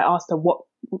with, I asked her what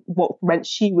rent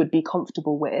she would be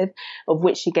comfortable with, of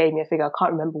which she gave me a figure. I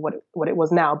can't remember what it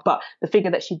was now, but the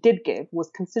figure that she did give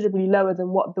was considerably lower than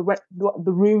what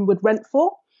the room would rent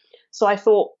for. So I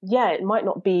thought, yeah, it might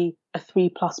not be a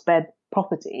 3+ bed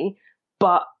property,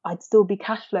 but I'd still be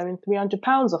cash flowing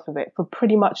 £300 off of it for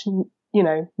pretty much,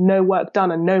 no work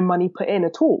done and no money put in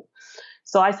at all.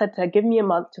 So I said to her, give me a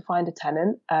month to find a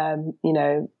tenant, and,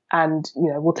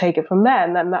 we'll take it from there.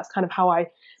 And then that's kind of how I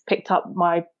picked up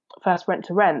my first rent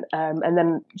to rent. And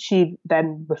then she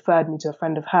then referred me to a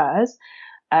friend of hers.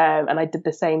 And I did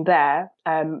the same there.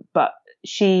 But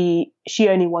she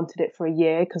only wanted it for a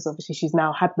year because obviously she's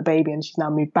now had the baby and she's now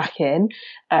moved back in.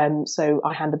 So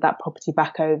I handed that property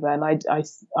back over, and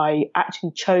I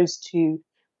actually chose to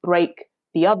break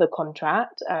the other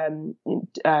contract.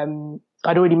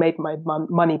 I'd already made my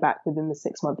money back within the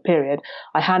 6-month period.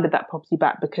 I handed that property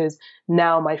back because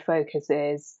now my focus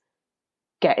is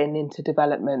getting into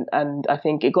development. And I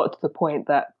think it got to the point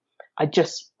that I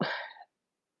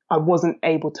wasn't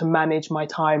able to manage my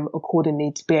time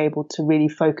accordingly to be able to really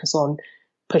focus on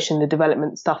pushing the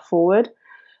development stuff forward.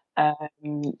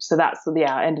 So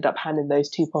I ended up handing those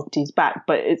 2 properties back.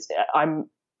 But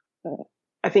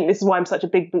I think this is why I'm such a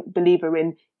big believer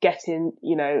in getting,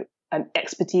 an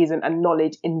expertise and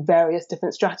knowledge in various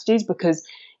different strategies, because,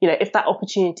 if that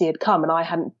opportunity had come and I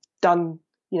hadn't done,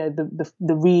 the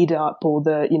read up or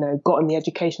gotten the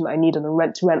education that I need on the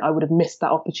rent to rent, I would have missed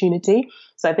that opportunity.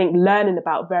 So I think learning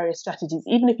about various strategies,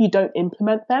 even if you don't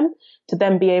implement them, to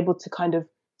then be able to kind of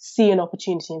see an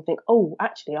opportunity and think, oh,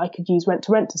 actually, I could use rent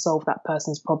to rent to solve that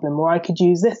person's problem, or I could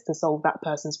use this to solve that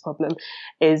person's problem,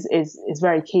 is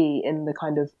very key in the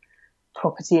kind of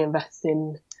property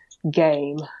investing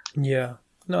game. Yeah.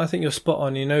 No, I think you're spot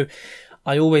on.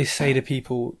 I always say to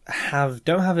people,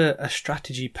 don't have a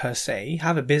strategy per se,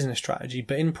 have a business strategy,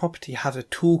 but in property have a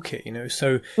toolkit,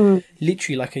 so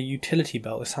literally like a utility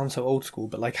belt. It sounds so old school,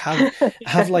 but like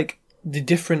have like the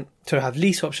different, so have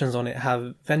lease options on it,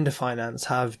 have vendor finance,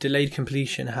 have delayed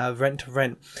completion, have rent to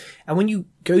rent. And when you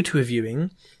go to a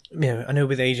viewing, I know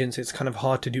with agents it's kind of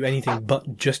hard to do anything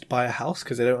but just buy a house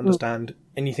because they don't understand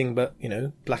anything but,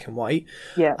 black and white.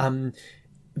 Yeah.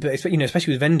 But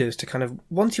especially with vendors, to kind of,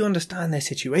 once you understand their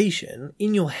situation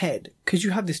in your head, because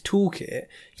you have this toolkit,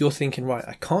 you're thinking, right,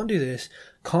 I can't do this,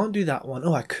 can't do that one.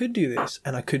 Oh, I could do this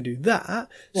and I could do that.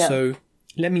 Yeah. So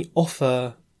let me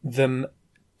offer them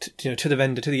to the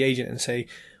vendor, to the agent, and say,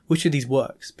 which of these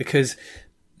works? Because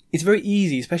it's very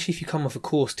easy, especially if you come off a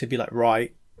course, to be like,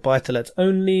 right, buy to lets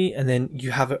only, and then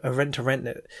you have a rent to rent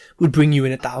that would bring you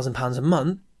in £1,000 a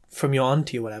month from your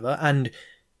auntie or whatever, and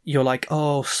you're like,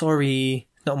 oh, sorry,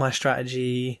 not my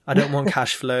strategy, I don't want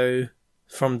cash flow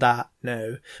from that,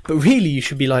 no. But really you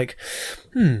should be like,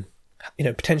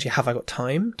 potentially, have I got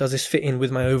time? Does this fit in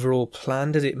with my overall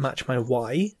plan? Does it match my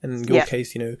why? And in your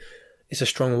case, it's a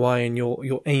strong why, and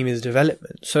your aim is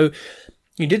development. So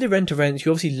you did the rent to rent,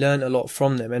 you obviously learned a lot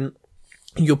from them, and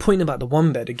your point about the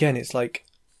one bed, again, it's like,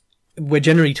 we're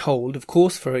generally told, of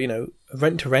course, for, you know, a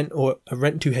rent to rent or a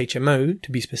rent to HMO,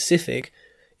 to be specific,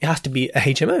 it has to be a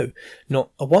HMO, not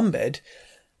a one bed.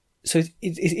 So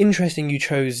it's interesting you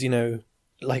chose, you know,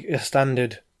 like a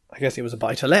standard, I guess it was a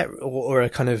buy to let or a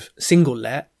kind of single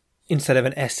let instead of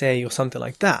an SA or something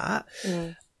like that.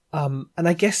 And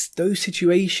I guess those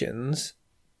situations,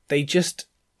 they just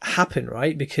happen,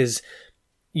 right? Because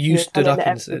you stood up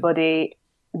and said, everybody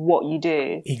what you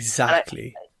do.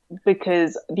 Exactly.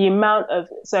 Because the amount of,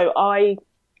 so I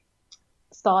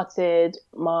started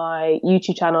my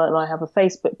YouTube channel and I have a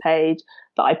Facebook page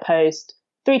that I post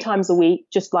 3 times a week,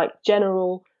 just like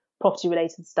general property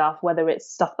related stuff, whether it's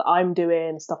stuff that I'm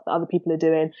doing, stuff that other people are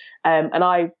doing. And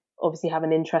I obviously have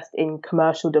an interest in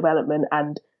commercial development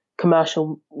and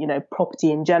commercial, you know,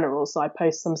 property in general. So I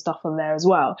post some stuff on there as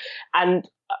well. And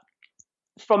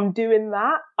from doing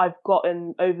that, I've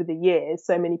gotten over the years,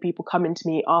 so many people coming to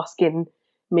me asking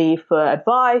me for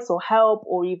advice or help,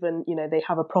 or even, you know, they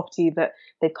have a property that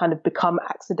they've kind of become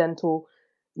accidental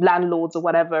landlords or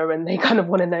whatever, and they kind of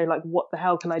want to know, like, what the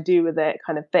hell can I do with it,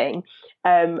 kind of thing.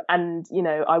 And, you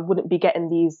know, I wouldn't be getting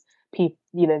these people,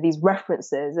 you know, these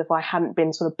references if I hadn't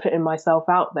been sort of putting myself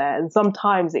out there. And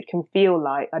sometimes it can feel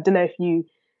like, I don't know if you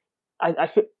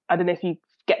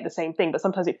get the same thing, but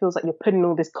sometimes it feels like you're putting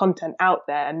all this content out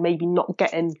there and maybe not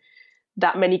getting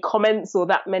that many comments or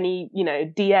that many, you know,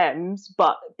 DMs,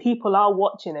 but people are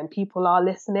watching and people are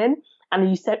listening.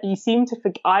 And you seem to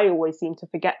forget, I always seem to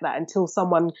forget that until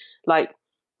someone like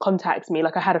contacts me.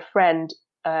 Like I had a friend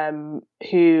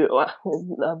who,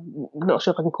 I'm not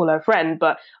sure if I can call her a friend,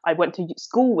 but I went to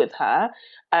school with her.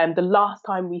 The last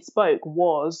time we spoke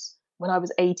was when I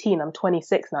was 18. I'm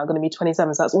 26 now, I'm going to be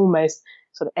 27. So that's almost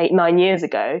sort of 8-9 years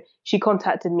ago. She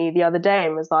contacted me the other day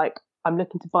and was like, I'm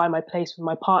looking to buy my place with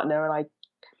my partner, and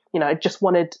I just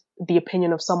wanted the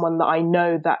opinion of someone that I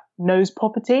know that knows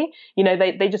property. You know,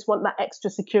 they just want that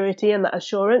extra security and that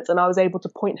assurance. And I was able to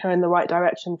point her in the right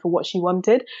direction for what she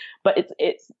wanted. But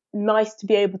it's nice to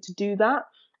be able to do that.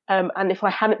 And if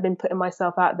I hadn't been putting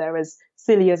myself out there, as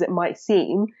silly as it might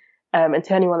seem, and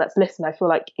to anyone that's listening, I feel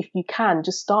like if you can,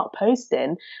 just start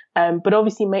posting. But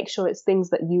obviously make sure it's things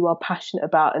that you are passionate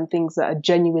about and things that are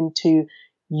genuine to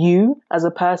you as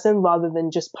a person, rather than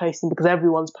just posting because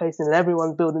everyone's posting and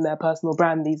everyone's building their personal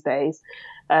brand these days.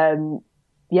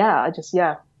 Yeah,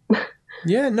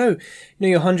 no,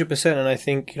 you're 100%. And I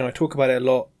think, you know, I talk about it a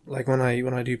lot, like when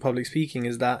I do public speaking,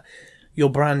 is that your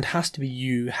brand has to be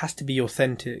you, has to be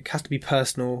authentic, has to be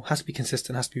personal, has to be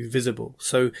consistent, has to be visible.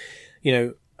 So, you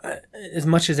know, as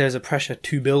much as there's a pressure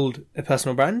to build a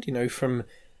personal brand, you know, from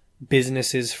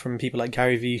businesses, from people like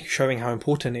Gary Vee showing how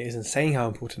important it is and saying how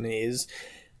important it is,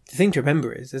 the thing to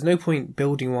remember is there's no point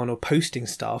building one or posting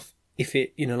stuff if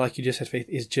it, you know, like you just said, Faith,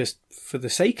 is just for the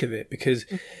sake of it. Because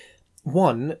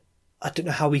one, I don't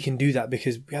know how we can do that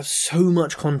because we have so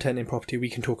much content in property we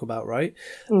can talk about, right?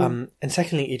 And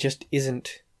secondly, it just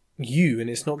isn't you, and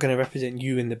it's not going to represent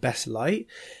you in the best light.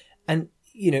 And,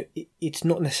 you know, it's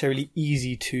not necessarily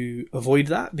easy to avoid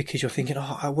that because you're thinking,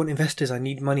 oh, I want investors, I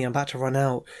need money, I'm about to run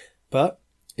out. But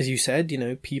as you said, you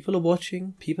know, people are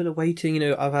watching, people are waiting. You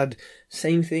know, I've had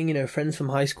same thing, you know, friends from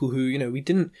high school who, you know, we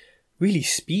didn't really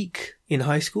speak in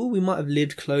high school. We might have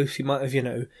lived close. We might have, you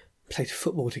know, played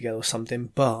football together or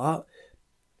something. But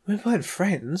when I had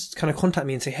friends kind of contact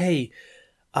me and say, hey,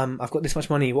 I've got this much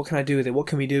money. What can I do with it? What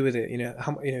can we do with it? You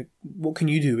know, what can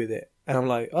you do with it? And I'm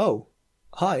like, oh,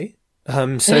 hi.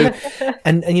 So,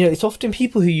 and, you know, it's often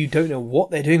people who you don't know what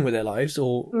they're doing with their lives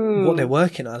or what they're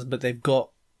working as, but they've got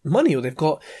money or they've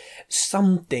got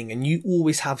something, and you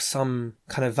always have some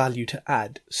kind of value to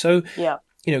add. So, yeah,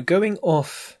 you know, going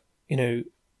off, you know,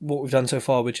 what we've done so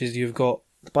far, which is you've got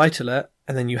buy to let,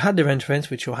 and then you had the rent to rents,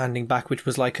 which you're handing back, which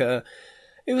was like a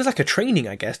training,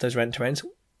 I guess, those rent to rents,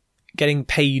 getting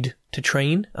paid to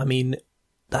train. I mean,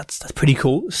 that's pretty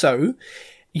cool. So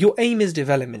your aim is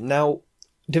development. Now,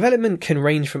 development can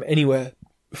range from anywhere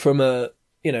from a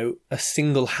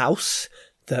single house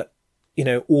that, you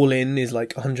know, all in is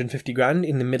like 150 grand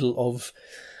in the middle of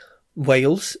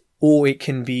Wales, or it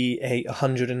can be a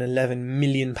 111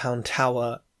 million pound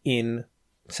tower in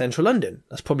central London.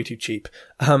 That's probably too cheap.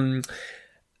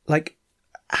 Like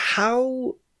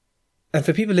how, and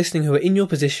for people listening who are in your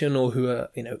position or who are,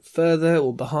 you know, further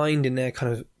or behind in their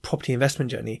kind of property investment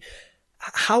journey,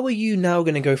 how are you now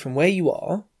going to go from where you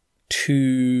are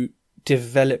to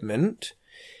development?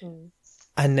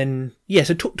 And then, yeah,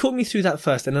 so talk me through that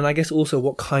first, and then I guess also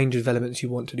what kind of developments you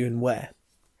want to do and where.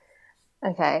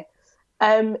 Okay.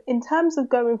 In terms of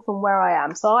going from where I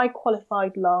am, so I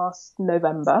qualified last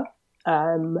November,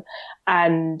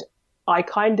 and I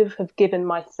kind of have given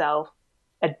myself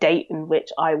a date in which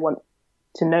I want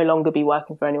to no longer be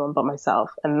working for anyone but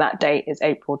myself. And that date is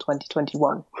April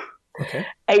 2021. Okay.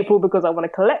 April, because I want to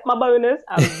collect my bonus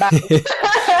and back.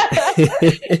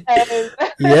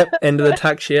 Yep, end of the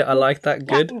tax year. I like that.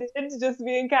 Good. Candid, just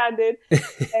being candid.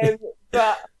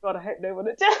 But God, I hope no one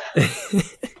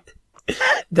does.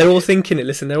 They're all thinking it.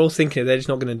 Listen, they're all thinking it. They're just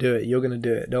not going to do it. You're going to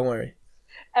do it. Don't worry.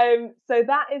 So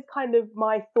that is kind of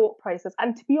my thought process.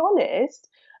 And to be honest,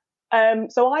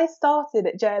 so I started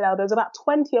at JLL. There was about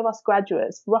 20 of us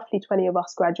graduates, roughly 20 of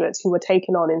us graduates who were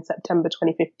taken on in September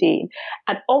 2015.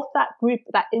 And of that group,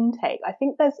 that intake, I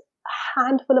think there's a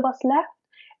handful of us left.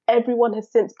 Everyone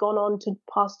has since gone on to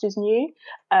pastures new.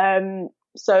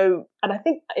 So, and I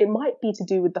think it might be to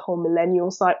do with the whole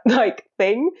millennial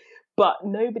thing, but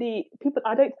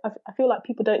I feel like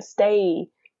people don't stay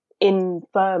in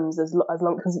firms as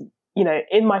long, because, you know,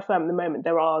 in my firm at the moment,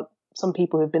 there are some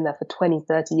people who've been there for 20,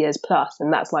 30 years plus,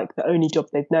 and that's like the only job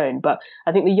they've known. But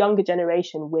I think the younger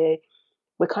generation, we're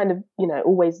kind of, you know,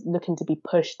 always looking to be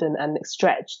pushed and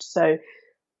stretched. So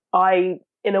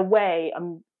in a way,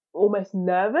 I'm almost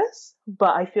nervous, but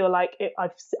I feel like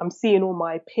I'm seeing all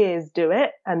my peers do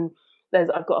it. And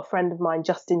I've got a friend of mine,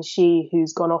 Justin Shee,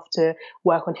 who's gone off to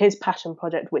work on his passion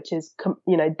project, which is,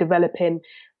 you know, developing,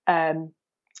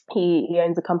 he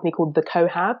owns a company called The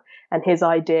Cohab, and his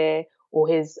idea, or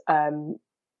his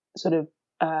sort of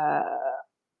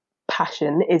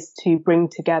passion, is to bring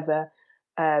together,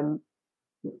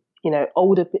 you know,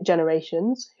 older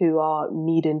generations who are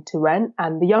needing to rent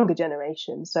and the younger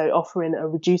generation. So offering a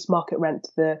reduced market rent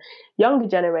to the younger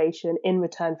generation in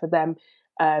return for them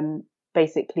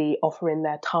basically offering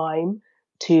their time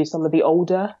to some of the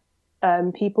older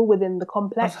people within the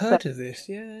complex. I've heard of this,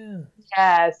 yeah.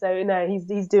 Yeah, so, you know,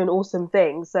 he's doing awesome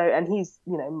things. So, and he's,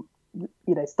 you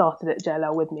know, started at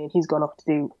JLL with me, and he's gone off to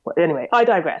do, anyway, I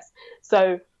digress.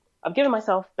 So I've given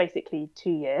myself basically 2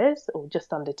 years, or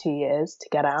just under 2 years, to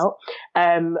get out.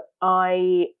 I'm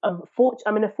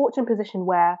in a fortunate position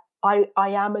where I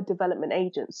am a development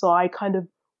agent. So I kind of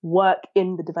work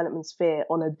in the development sphere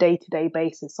on a day-to-day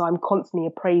basis. So I'm constantly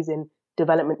appraising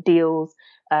development deals,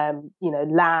 you know,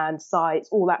 land, sites,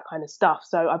 all that kind of stuff.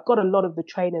 So I've got a lot of the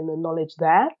training and knowledge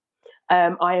there.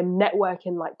 I am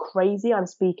networking like crazy. I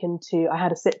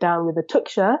had a sit down with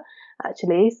Atuksha,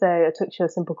 actually. So Atuksha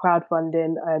Simple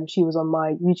Crowdfunding, she was on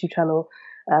my YouTube channel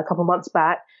a couple months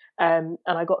back. And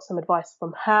I got some advice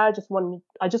from her. I just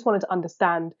wanted to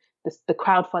understand the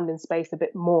crowdfunding space a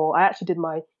bit more. I actually did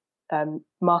my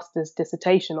master's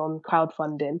dissertation on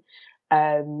crowdfunding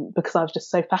because I was just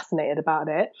so fascinated about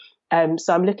it.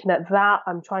 So I'm looking at that.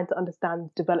 I'm trying to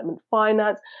understand development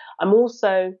finance. I'm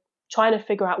also trying to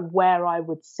figure out where I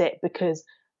would sit, because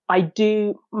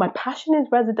my passion is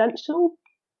residential,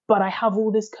 but I have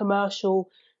all this commercial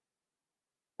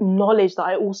knowledge that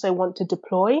I also want to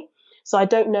deploy. So I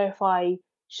don't know if I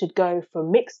should go for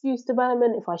mixed use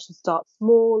development, if I should start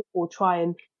small, or try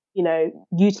and, you know,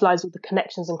 utilize all the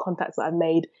connections and contacts that I've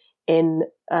made in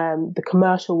the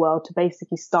commercial world to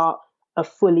basically start a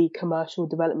fully commercial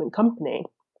development company.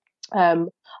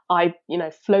 I, you know,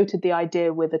 floated the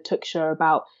idea with Atuksha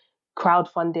about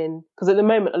crowdfunding, because at the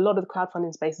moment, a lot of the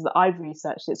crowdfunding spaces that I've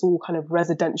researched, it's all kind of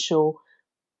residential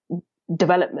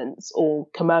developments or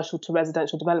commercial to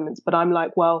residential developments. But I'm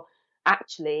like, well,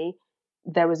 actually,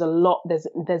 there's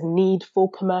need for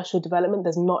commercial development.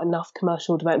 There's not enough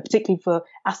commercial development, particularly for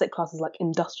asset classes like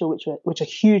industrial, which are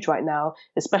huge right now,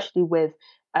 especially with,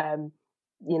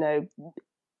 you know,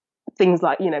 things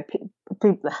like, you know,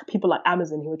 people like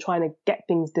Amazon who are trying to get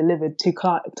things delivered to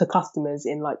customers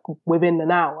in like within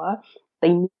an hour.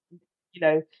 They need, you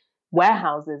know,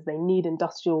 warehouses. They need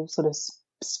industrial sort of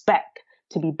spec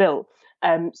to be built.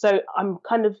 So I'm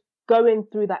kind of going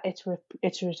through that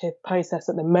iterative process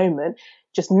at the moment,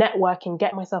 just networking,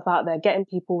 getting myself out there, getting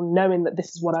people knowing that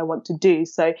this is what I want to do.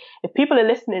 So if people are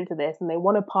listening to this and they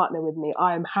want to partner with me,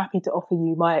 I am happy to offer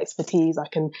you my expertise.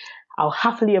 I'll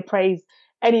happily appraise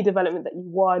any development that you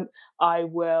want. I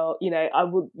will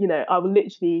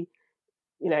literally,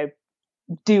 you know,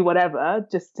 do whatever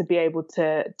just to be able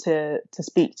to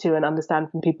speak to and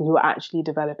understand from people who are actually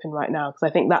developing right now. Because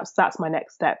I think that's my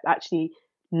next step, actually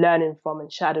learning from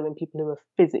and shadowing people who are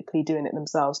physically doing it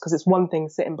themselves. Because it's one thing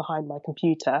sitting behind my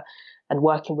computer and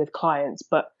working with clients,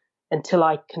 but until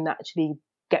I can actually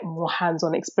get more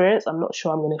hands-on experience, I'm not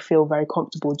sure I'm going to feel very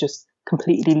comfortable just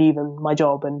completely leaving my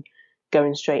job and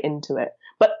going straight into it.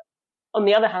 But on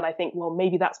the other hand, I think, well,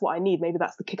 maybe that's what I need. Maybe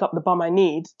that's the kick up the bum I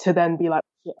need to then be like,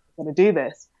 yeah, I'm going to do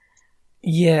this.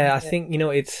 Yeah, I think, you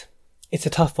know, it's a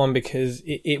tough one, because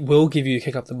it will give you a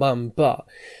kick up the bum, but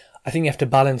I think you have to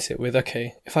balance it with,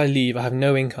 okay, if I leave, I have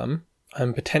no income.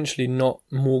 I'm potentially not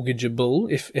mortgageable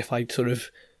if I sort of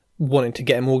wanted to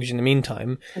get a mortgage in the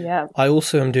meantime. Yeah. I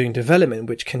also am doing development,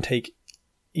 which can take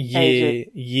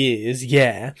years.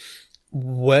 Yeah.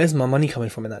 Where's my money coming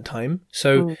from in that time?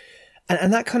 So,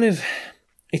 and that kind of,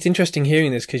 it's interesting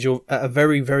hearing this because you're at a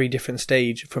very, very different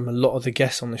stage from a lot of the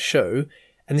guests on the show.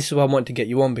 And this is why I want to get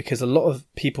you on, because a lot of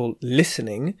people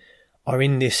listening are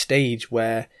in this stage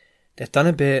where they've done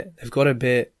a bit, they've got a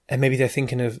bit, and maybe they're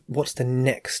thinking of what's the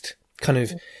next kind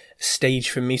of stage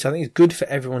for me. So I think it's good for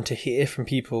everyone to hear from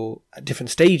people at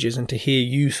different stages and to hear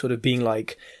you sort of being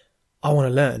like, I want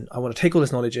to learn, I want to take all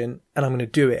this knowledge in and I'm going to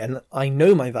do it. And I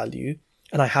know my value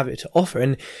and I have it to offer.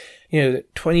 And,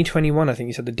 2021, I think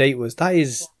you said the date was, that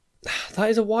is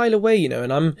a while away, and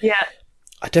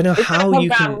I don't know how you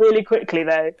can really quickly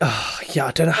though.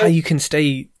 I don't know how you can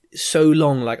stay so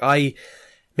long. Like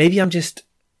maybe I'm just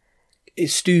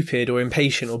stupid or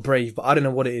impatient or brave, but I don't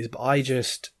know what it is. But I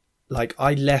just,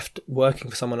 I left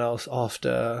working for someone else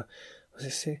after,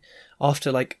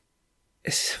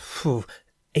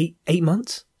 eight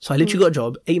months. So I literally got a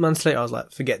job. 8 months later, I was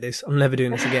like, forget this. I'm never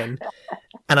doing this again.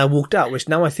 And I walked out, which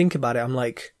now I think about it, I'm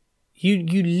like, you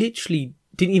literally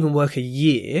didn't even work a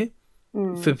year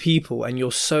for people and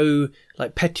you're so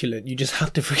petulant. You just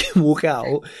have to freaking walk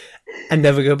out and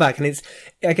never go back. And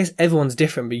I guess everyone's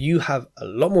different, but you have a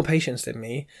lot more patience than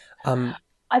me.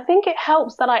 I think it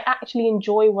helps that I actually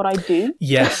enjoy what I do.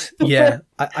 Yes. Yeah.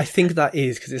 I think that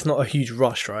is because it's not a huge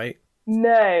rush, right?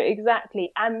 No,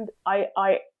 exactly. And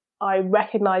I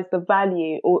recognize the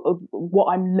value of what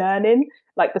I'm learning,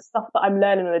 the stuff that I'm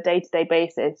learning on a day-to-day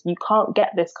basis. You can't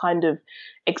get this kind of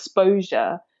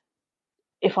exposure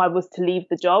if I was to leave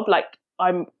the job.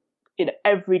 I'm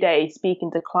every day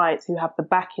speaking to clients who have the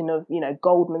backing of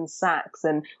Goldman Sachs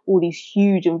and all these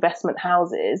huge investment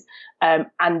houses, and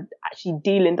actually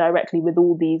dealing directly with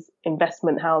all these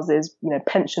investment houses,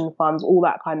 pension funds, all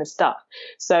that kind of stuff.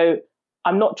 So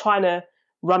I'm not trying to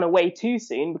run away too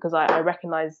soon because I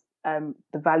recognize the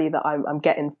value that I'm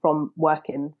getting from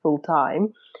working full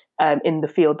time in the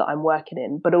field that I'm working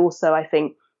in. But also I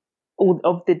think all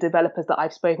of the developers that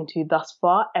I've spoken to thus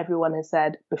far, everyone has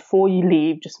said, before you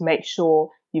leave, just make sure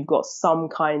you've got some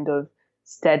kind of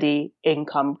steady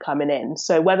income coming in.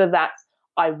 So whether that's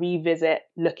I revisit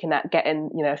looking at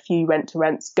getting, a few rent to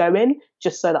rents going,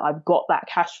 just so that I've got that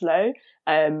cash flow,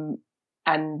 and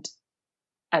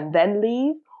then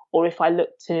leave, or if I look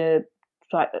to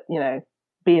try,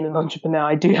 being an entrepreneur,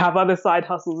 I do have other side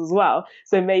hustles as well.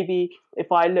 So maybe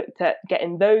if I looked at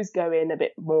getting those going a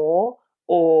bit more,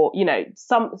 or,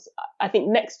 I think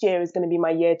next year is going to be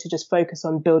my year to just focus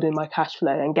on building my cash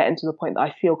flow and getting to the point that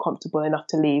I feel comfortable enough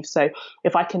to leave. So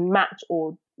if I can match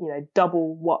or,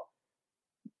 double what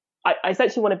I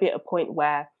essentially want to be at a point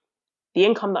where the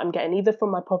income that I'm getting either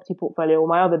from my property portfolio or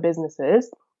my other businesses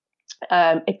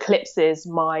eclipses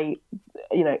my,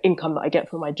 income that I get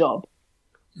from my job.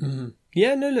 Mm-hmm.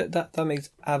 Yeah, no, look, that makes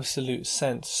absolute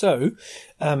sense. So,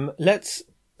 let's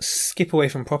skip away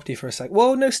from property for a sec.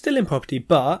 Well, no, still in property,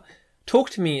 but talk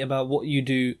to me about what you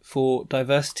do for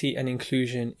diversity and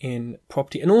inclusion in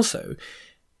property. And also,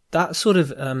 that sort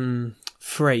of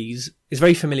phrase is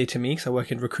very familiar to me because I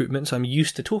work in recruitment, so I'm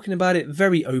used to talking about it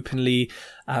very openly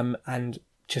and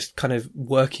just kind of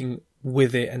working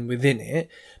with it and within it.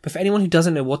 But for anyone who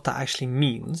doesn't know what that actually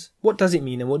means, what does it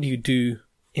mean and what do you do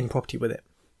in property with it?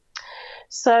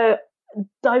 So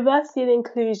diversity and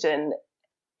inclusion,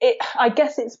 I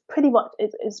guess it's pretty much,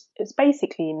 it's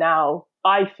basically now,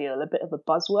 I feel, a bit of a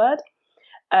buzzword.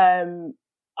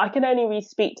 I can only really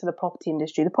speak to the property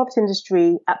industry. The property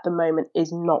industry at the moment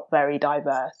is not very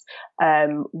diverse.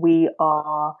 We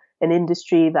are an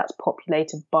industry that's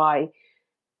populated by,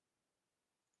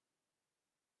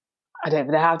 I don't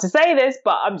even know how to say this,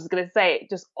 but I'm just going to say it,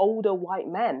 just older white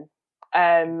men.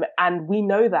 And we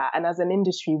know that. And as an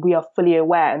industry, we are fully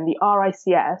aware. And the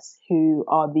RICS, who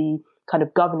are the kind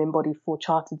of governing body for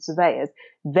chartered surveyors,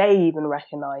 they even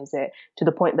recognize it to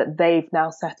the point that they've now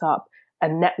set up a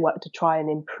network to try and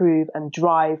improve and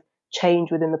drive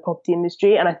change within the property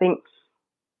industry. And I think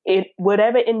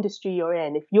whatever industry you're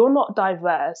in, if you're not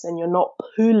diverse and you're not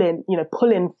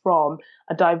pulling from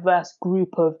a diverse group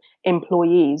of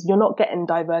employees, you're not getting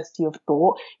diversity of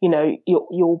thought. You're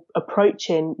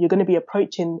going to be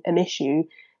approaching an issue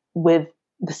with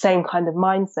the same kind of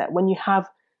mindset. When you have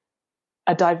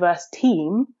a diverse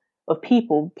team of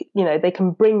people, they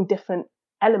can bring different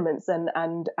elements and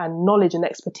knowledge and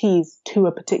expertise to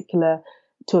a particular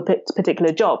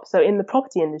job. So in the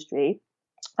property industry,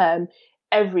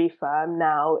 every firm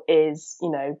now is,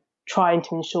 trying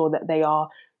to ensure that they are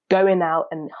going out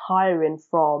and hiring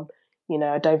from,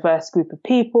 a diverse group of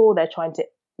people. They're trying to,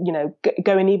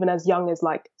 going even as young as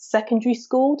like secondary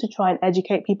school to try and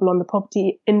educate people on the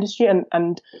property industry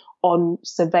and on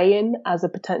surveying as a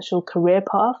potential career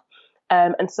path.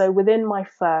 And so within my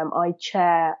firm, I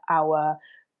chair our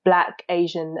Black,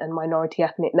 Asian and minority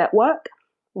ethnic network,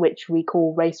 which we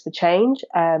call Race for Change.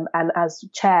 And as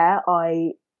chair,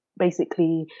 I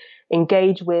basically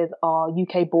engage with our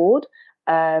UK board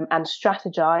and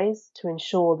strategize to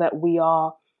ensure that we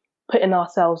are putting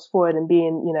ourselves forward and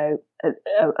being,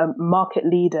 a market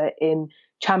leader in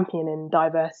championing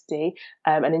diversity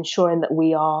and ensuring that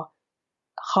we are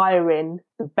hiring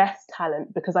the best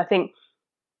talent, because I think,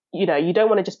 you don't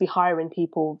want to just be hiring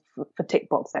people for tick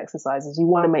box exercises. You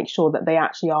want to make sure that they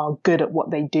actually are good at what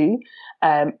they do,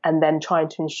 and then trying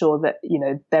to ensure that,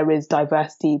 there is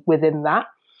diversity within that.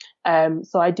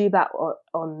 So I do that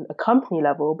on a company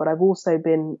level, but I've also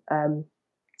been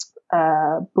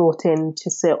brought in to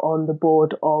sit on the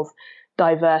board of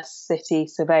Diverse City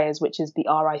Surveyors, which is the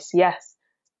RICS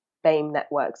BAME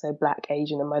network, so Black,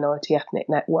 Asian and Minority Ethnic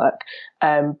Network.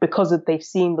 Because they've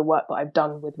seen the work that I've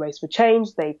done with Race for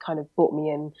Change, they kind of brought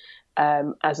me in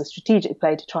as a strategic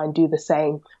play to try and do the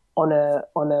same on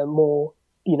a more,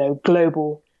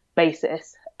 global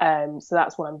basis. So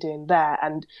that's what I'm doing there.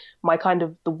 And my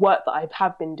the work that I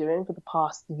have been doing for the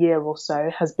past year or so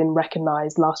has been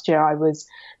recognised. Last year, I was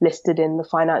listed in the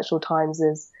Financial Times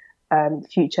as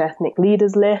Future Ethnic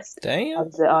Leaders list.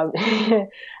 Damn.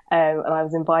 And I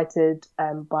was invited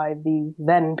by the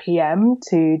then PM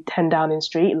to 10 Downing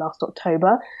Street last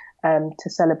October to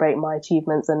celebrate my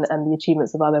achievements and the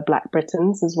achievements of other Black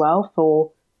Britons as well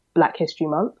for Black History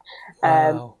Month.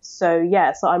 Wow. So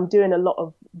I'm doing a lot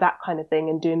of that kind of thing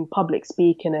and doing public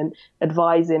speaking and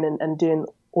advising and doing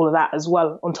all of that as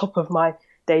well on top of my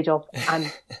day job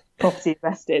and property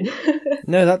investing.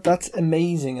 No, that's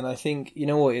amazing. And I think,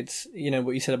 it's,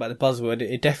 what you said about the buzzword,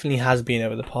 it definitely has been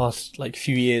over the past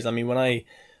few years. I mean, when I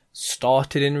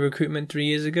started in recruitment 3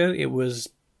 years ago, it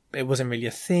wasn't really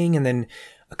a thing. And then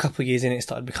a couple of years in, it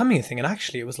started becoming a thing. And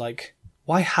actually it was like,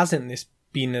 why hasn't this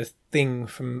been a thing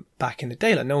from back in the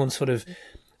day? Like no one sort of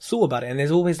thought about it. And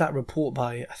there's always that report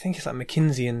by, I think it's like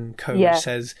McKinsey and Co, which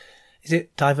says, is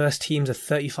it diverse teams are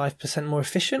 35% more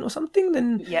efficient or something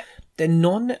than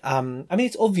non? I mean,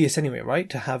 it's obvious anyway, right,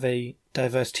 to have a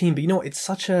diverse team, but it's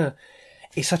such a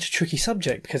tricky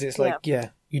subject because it's like,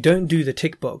 you don't do the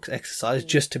tick box exercise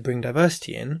just to bring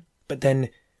diversity in, but then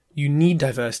you need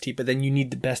diversity, but then you need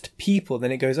the best people.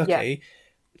 Then it goes, okay,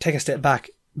 take a step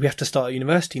back. We have to start at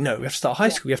university. No, we have to start high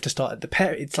school. We have to start at the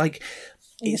parent. It's like,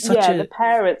 it's such the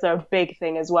parents are a big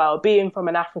thing as well. Being from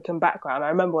an African background, I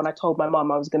remember when I told my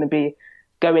mum I was going to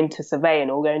go into surveying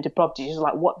or go into property, she's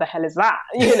like, what the hell is that?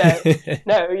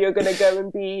 No, you're going to go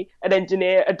and be an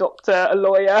engineer, a doctor, a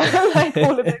lawyer, like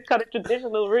all of those kind of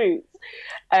traditional routes.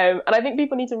 And I think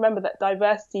people need to remember that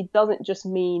diversity doesn't just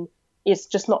mean it's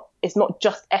not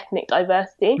just ethnic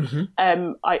diversity.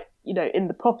 Mm-hmm. In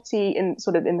the property, in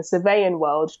the surveying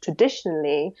world,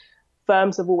 traditionally,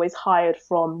 firms have always hired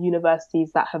from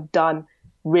universities that have done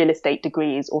real estate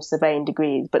degrees or surveying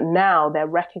degrees, but now they're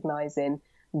recognizing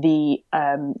the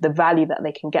value that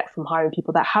they can get from hiring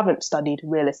people that haven't studied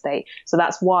real estate. So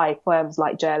that's why firms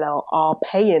like JLL are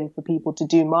paying for people to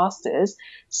do masters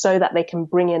so that they can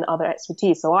bring in other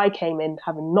expertise. So I came in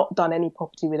having not done any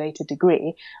property related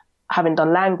degree, having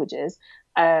done languages,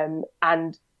 and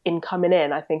in coming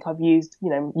in, I think I've used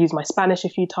my Spanish a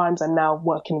few times. I'm now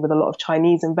working with a lot of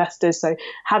Chinese investors. So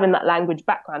having that language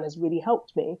background has really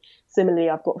helped me. Similarly,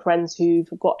 I've got friends who've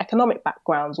got economic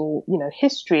backgrounds or,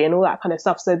 history and all that kind of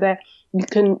stuff. So there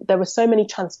are so many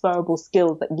transferable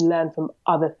skills that you learn from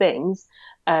other things.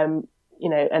 And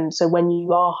so when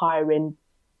you are hiring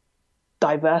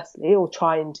diversely or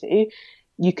trying to,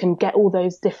 you can get all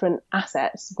those different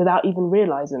assets without even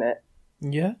realizing it.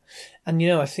 Yeah. And,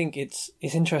 I think it's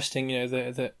interesting,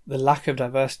 the lack of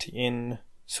diversity in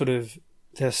sort of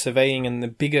the surveying and the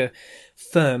bigger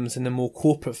firms and the more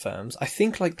corporate firms. I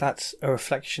think that's a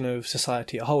reflection of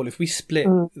society as a whole. If we split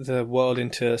the world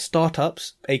into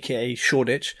startups, aka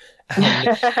Shoreditch,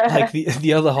 and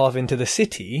the other half into the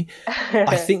city,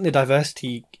 I think the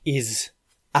diversity is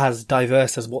as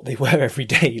diverse as what they were every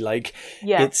day.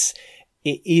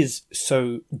 It is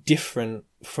so different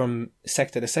from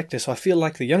sector to sector. So I feel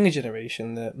like the younger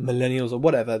generation, the millennials or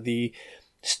whatever, the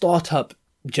startup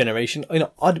generation,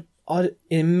 I'd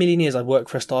in a million years I'd work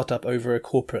for a startup over a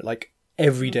corporate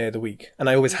every day of the week, and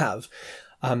I always have.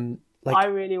 I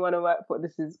really want to work for,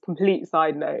 this is complete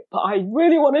side note, but I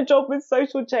really want a job with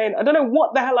Social Chain. I don't know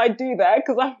what the hell I do there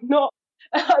because I'm not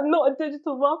a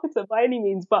digital marketer by any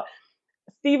means, but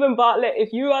Stephen Bartlett,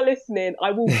 if you are listening,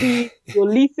 I will be your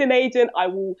leasing agent. I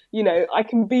will, I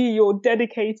can be your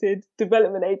dedicated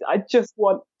development agent. I just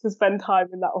want to spend time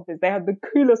in that office. They have the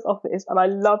coolest office, and I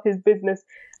love his business,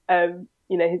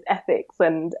 his ethics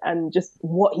and just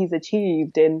what he's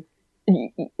achieved in. Do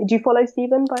you follow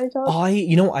Stephen by any chance?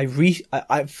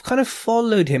 I've kind of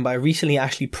followed him, but I recently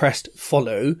actually pressed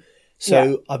follow.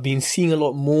 So I've been seeing a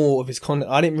lot more of his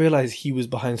content. I didn't realize he was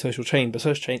behind Social Chain, but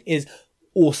Social Chain is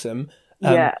awesome.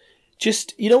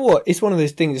 Just, you know what? It's one of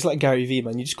those things. It's like Gary Vee,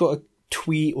 man. You just got to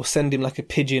tweet or send him like a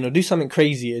pigeon or do something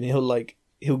crazy, and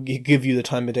he'll give you the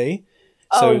time of day.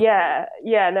 So,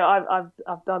 no,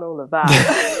 I've done all of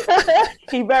that.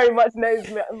 He very much knows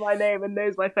my name and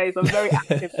knows my face. I'm very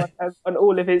active on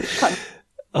all of his kind of.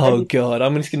 Oh God,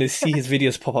 I'm just going to see his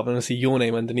videos pop up and I'll see your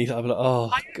name underneath. I'm like,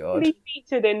 oh God. I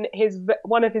featured in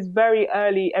one of his very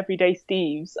early Everyday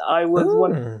Steves. I was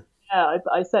one.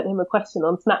 I sent him a question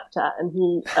on Snapchat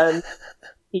and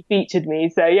he featured me.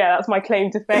 So yeah, that's my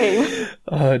claim to fame.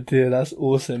 Oh dear, that's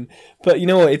awesome. But you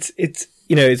know what? It's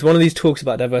one of these talks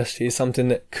about diversity is something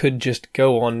that could just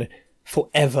go on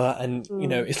forever. And,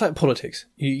 it's like politics.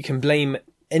 You can blame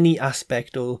any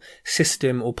aspect or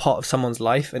system or part of someone's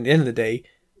life. And at the end of the day,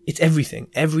 it's everything.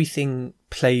 Everything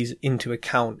plays into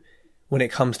account when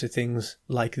it comes to things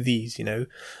like these,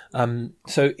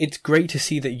 So it's great to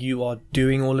see that you are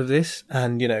doing all of this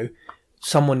and,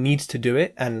 someone needs to do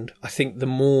it. And I think the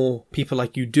more people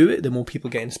like you do it, the more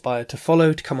people get inspired to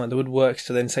follow, to come out of the woodworks,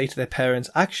 to then say to their parents,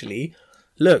 actually,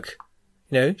 look,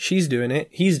 she's doing it,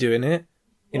 he's doing it,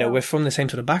 we're from the same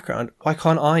sort of background. Why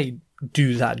can't I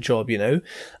do that job,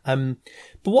 But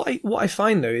what I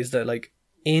find though is that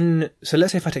so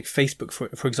let's say if I take Facebook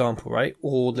for example, right?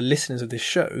 Or the listeners of this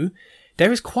show,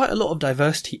 there is quite a lot of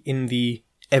diversity in the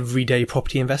everyday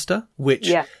property investor, which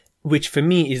for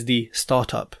me is the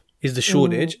startup, is the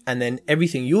shortage. And then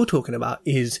everything you're talking about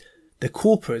is the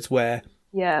corporates where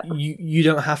you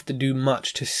don't have to do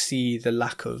much to see the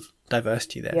lack of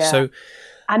diversity there. So,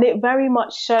 and it very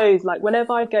much shows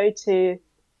whenever I go to,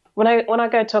 when I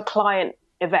go to a client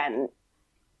event,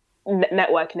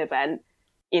 networking event,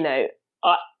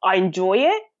 I enjoy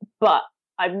it, but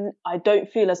I don't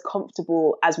feel as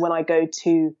comfortable as when I go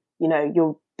to,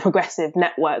 your progressive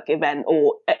network event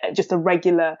or just a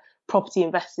regular property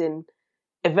investing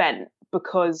event,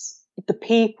 because the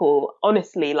people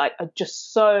honestly are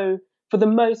just so, for the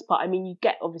most part, I mean, you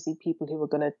get obviously people who are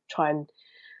going to try and,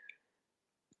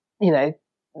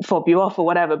 fob you off or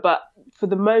whatever, but for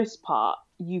the most part,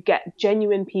 you get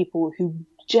genuine people who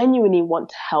genuinely want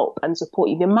to help and support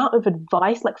you. The amount of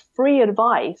advice, free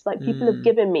advice, people have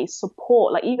given me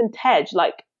support, even Tej,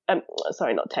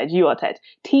 sorry, not Tej, you are Tej,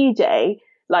 TJ,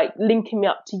 linking me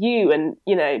up to you, and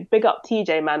big up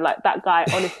TJ, man. That guy,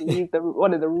 honestly, he's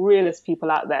one of the realest people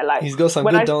out there. He's got some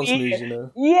good dance moves,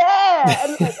 Yeah,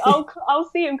 and I'll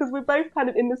see him because we're both kind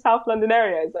of in the South London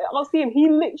area. So I'll see him. He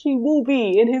literally will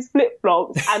be in his flip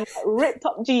flops and ripped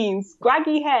up jeans,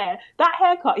 scraggy hair. That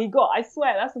haircut he got, I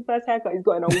swear, that's the first haircut he's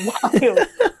got in a while.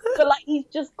 So he's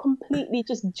just completely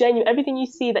just genuine. Everything you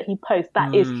see that he posts,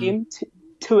 that is him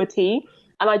to a T.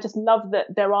 And I just love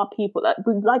that there are people that,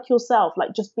 like yourself,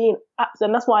 just being absolute.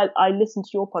 And that's why I listen to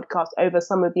your podcast over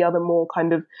some of the other more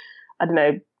kind of, I don't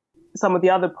know, some of the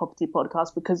other property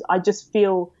podcasts, because I just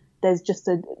feel there's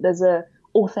a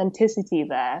authenticity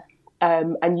there.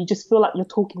 And you just feel like you're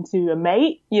talking to a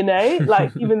mate, even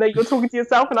though you're talking to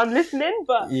yourself and I'm listening,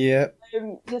 but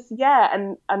and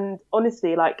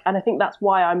honestly, and I think that's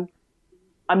why I'm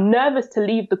nervous to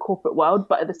leave the corporate world,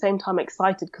 but at the same time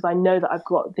excited because I know that I've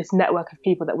got this network of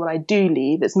people that when I do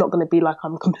leave, it's not going to be like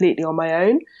I'm completely on my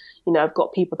own. I've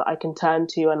got people that I can turn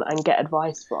to and get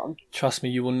advice from. Trust me,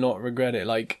 you will not regret it.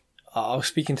 I was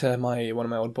speaking to one of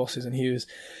my old bosses, and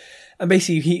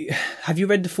basically have you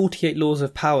read the 48 Laws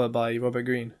of Power by Robert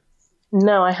Greene?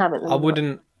 No, I haven't. I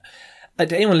wouldn't,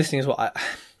 to anyone listening as well,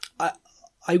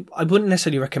 I wouldn't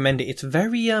necessarily recommend it. It's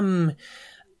very,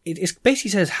 it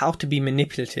basically says how to be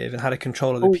manipulative and how to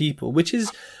control other people, which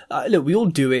is, look, we all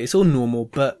do it. It's all normal.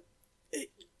 But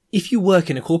if you work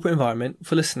in a corporate environment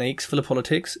full of snakes, full of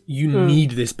politics, you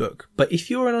need this book. But if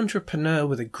you're an entrepreneur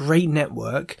with a great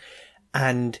network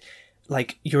and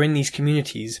you're in these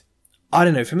communities, I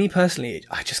don't know, for me personally,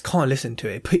 I just can't listen to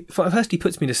it. Firstly, it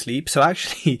puts me to sleep. So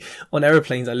actually on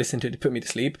aeroplanes, I listen to it to put me to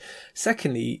sleep.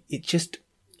 Secondly, it just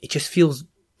feels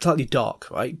slightly dark,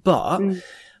 right? But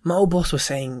my old boss was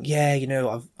saying,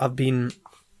 I've been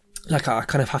I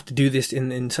kind of have to do this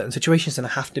in certain situations, and I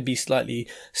have to be slightly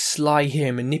sly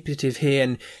here, manipulative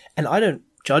here. And I don't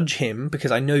judge him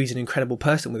because I know he's an incredible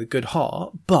person with a good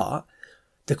heart, but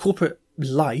the corporate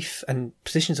life and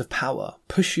positions of power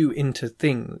push you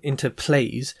into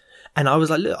plays. And I was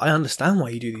like, look, I understand why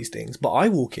you do these things, but I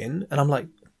walk in and I'm like,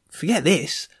 forget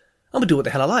this. I'm going to do what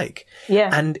the hell I like. Yeah.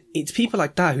 And it's people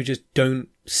like that who just don't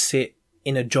sit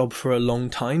in a job for a long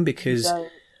time because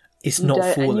it's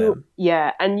not for them.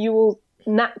 Yeah. And you will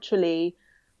naturally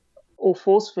or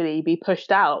forcefully be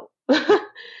pushed out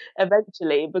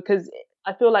eventually, because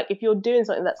I feel like if you're doing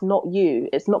something that's not you,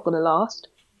 it's not going to last.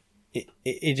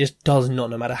 It just does not,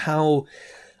 no matter how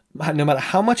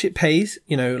much it pays.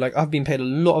 You know, like I've been paid a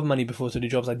lot of money before to do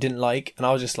jobs I didn't like, and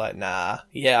I was just like, nah,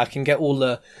 yeah, I can get all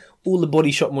the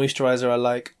Body Shop moisturizer I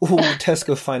like, all the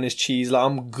Tesco finest cheese, like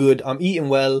I'm good, I'm eating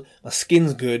well, my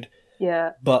skin's good,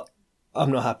 yeah, but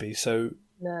I'm not happy. So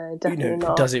no, definitely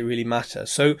not. Does it really matter?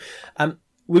 So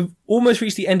we've almost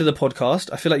reached the end of the podcast.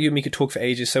 I feel like you and me could talk for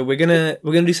ages, so we're gonna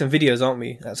do some videos, aren't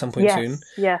we, at some point soon?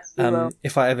 Yes, we will.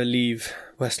 If I ever leave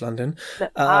West London,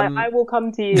 I will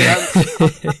come to you. I'll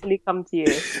definitely come to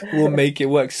you. We'll make it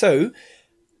work. So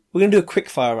we're gonna do a quick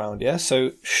fire round, yeah?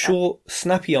 So short,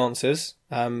 snappy answers.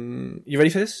 You ready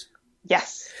for this?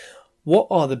 Yes. What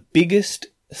are the biggest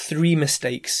 3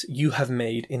 mistakes you have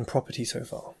made in property so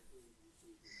far?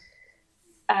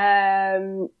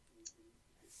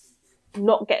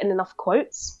 Not getting enough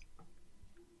quotes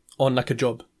on like a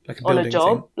job, like a on building a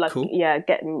job, thing. like cool.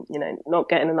 not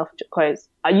getting enough quotes.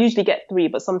 I usually get 3,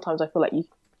 but sometimes I feel like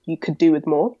you could do with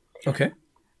more. Okay.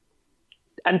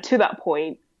 And to that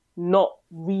point, not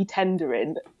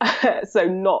retendering,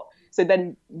 so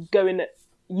then going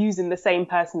using the same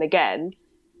person again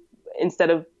instead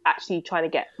of actually trying to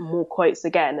get more quotes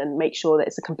again and make sure that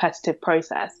it's a competitive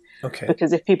process. Okay.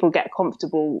 Because if people get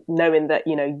comfortable knowing that,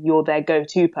 you're their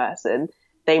go-to person,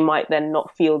 they might then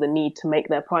not feel the need to make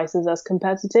their prices as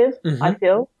competitive, I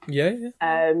feel. Yeah.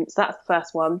 So that's the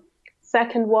first one.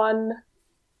 Second one,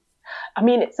 I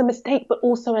mean, it's a mistake, but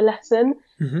also a lesson.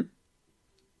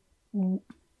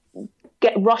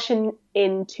 Rushing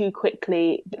in too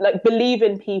quickly, like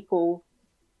believing people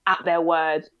at their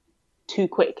word too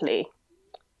quickly.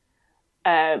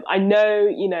 I know,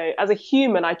 as a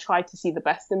human, I try to see the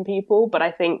best in people, but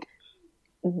I think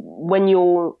when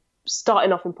you're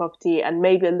starting off in property and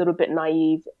maybe a little bit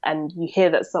naive and you hear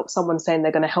that someone's saying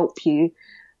they're going to help you,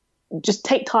 just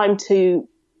take time to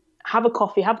have a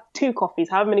coffee, have 2 coffees,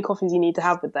 however many coffees you need to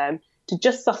have with them, to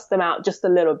just suss them out just a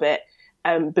little bit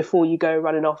before you go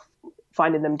running off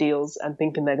finding them deals and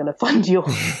thinking they're going to fund you.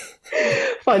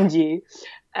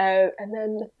 And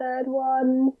then the third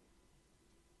one,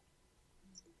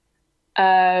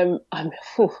 I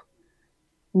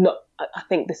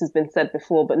think this has been said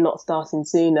before, but not starting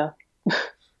sooner.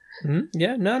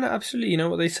 Yeah, no, absolutely. You know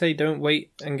what they say, don't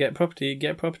wait and get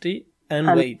property and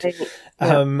wait.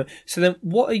 Yeah. So then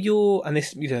what are your, and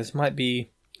this might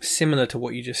be similar to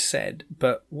what you just said,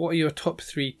 but what are your top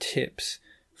 3 tips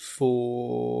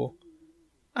for,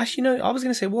 actually no, I was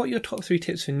going to say what are your top 3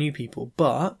 tips for new people,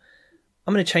 but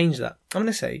I'm going to change that. I'm going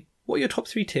to say, what are your top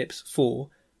 3 tips for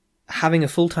having a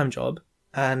full-time job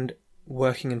and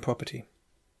working in property?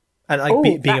 And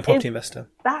being a property investor.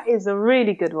 That is a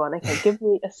really good one. Okay, give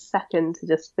me a second to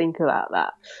just think about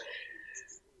that.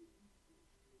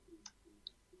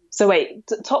 So wait,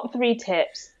 top 3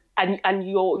 tips, and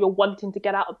you're wanting to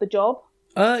get out of the job?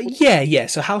 Yeah.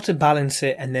 So how to balance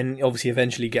it and then obviously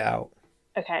eventually get out.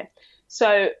 Okay.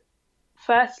 So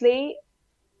firstly,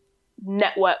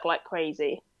 network like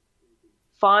crazy.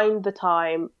 Find the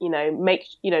time,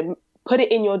 put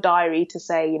it in your diary to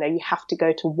say, you have to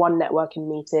go to one networking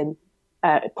meeting,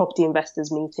 property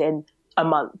investors meeting a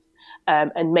month,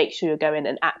 and make sure you're going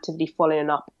and actively following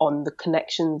up on the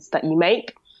connections that you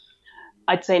make.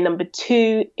 I'd say number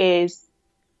 2 is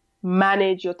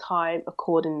manage your time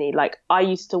accordingly. Like I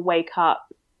used to wake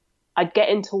up, I'd get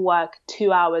into work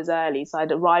 2 hours early. So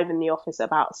I'd arrive in the office at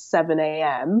about 7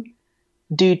 a.m,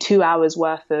 do 2 hours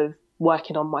worth of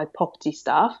working on my property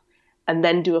stuff, and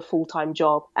then do a full-time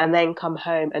job, and then come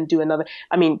home and do another.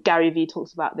 I mean, Gary Vee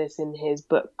talks about this in his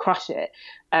book, Crush It.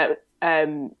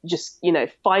 Just,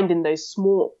 finding those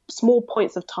small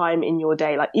points of time in your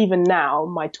day. Like even now,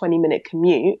 my 20-minute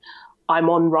commute, I'm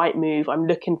on Rightmove, I'm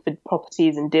looking for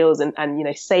properties and deals and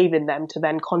saving them to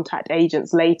then contact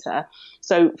agents later.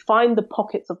 So find the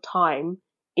pockets of time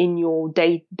in your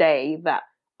day-to-day that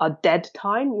are dead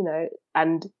time,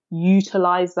 and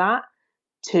utilize that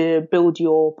to build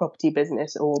your property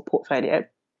business or portfolio.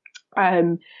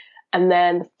 And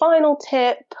then the final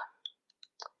tip,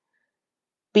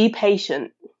 be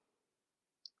patient.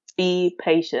 Be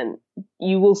patient.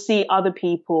 You will see other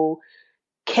people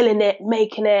killing it,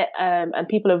 making it, and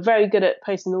people are very good at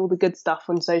posting all the good stuff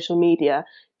on social media.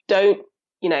 Don't,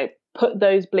 put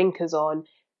those blinkers on,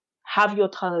 have your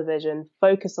tunnel vision,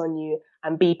 focus on you,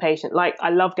 and be patient. Like, I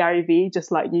love Gary Vee,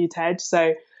 just like you, Tej.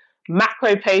 So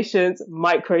macro patience,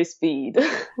 micro speed.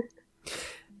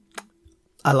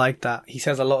 I like that. He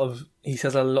says a lot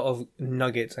of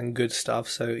nuggets and good stuff.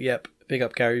 So yep, big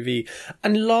up Gary Vee.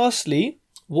 And lastly,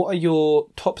 what are your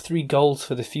top 3 goals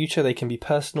for the future? They can be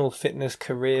personal, fitness,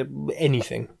 career,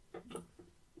 anything.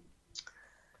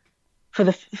 For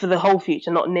the whole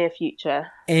future, not near future.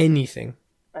 Anything.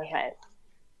 Okay.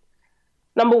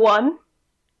 Number 1,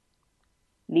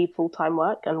 leave full-time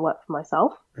work and work for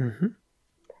myself. Mm-hmm.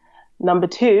 Number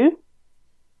 2,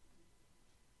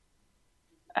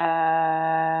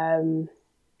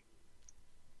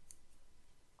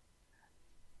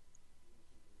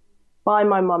 buy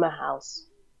my mum a house.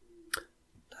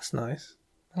 That's nice.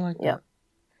 I like that.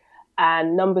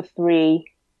 And number 3,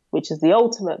 which is the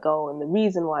ultimate goal and the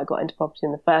reason why I got into property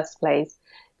in the first place,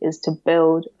 is to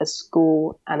build a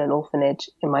school and an orphanage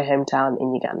in my hometown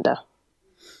in Uganda.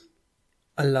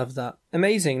 I love that.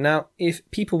 Amazing. Now, if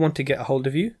people want to get a hold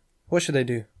of you, what should they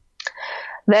do?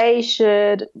 They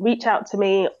should reach out to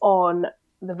me on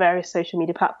the various social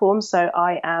media platforms. So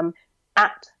I am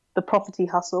at The Property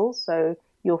Hustle. So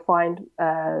you'll find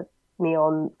me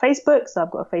on Facebook. So I've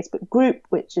got a Facebook group,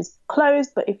 which is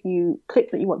closed, but if you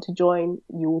click that you want to join,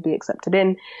 you will be accepted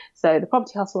in. So The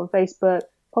Property Hustle on Facebook,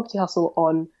 Property Hustle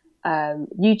on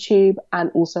YouTube,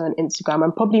 and also on Instagram.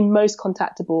 I'm probably most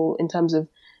contactable in terms of,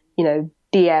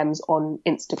 DMs on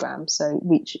Instagram. So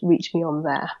reach me on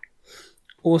there.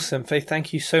 Awesome. Faith,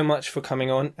 thank you so much for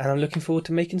coming on, and I'm looking forward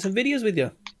to making some videos with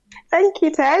you. Thank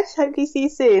you, Tej. Hope to see you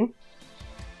soon.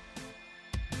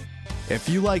 If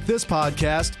you like this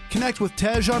podcast, connect with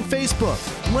Tej on Facebook,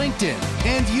 LinkedIn,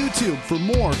 and YouTube for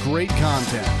more great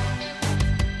content.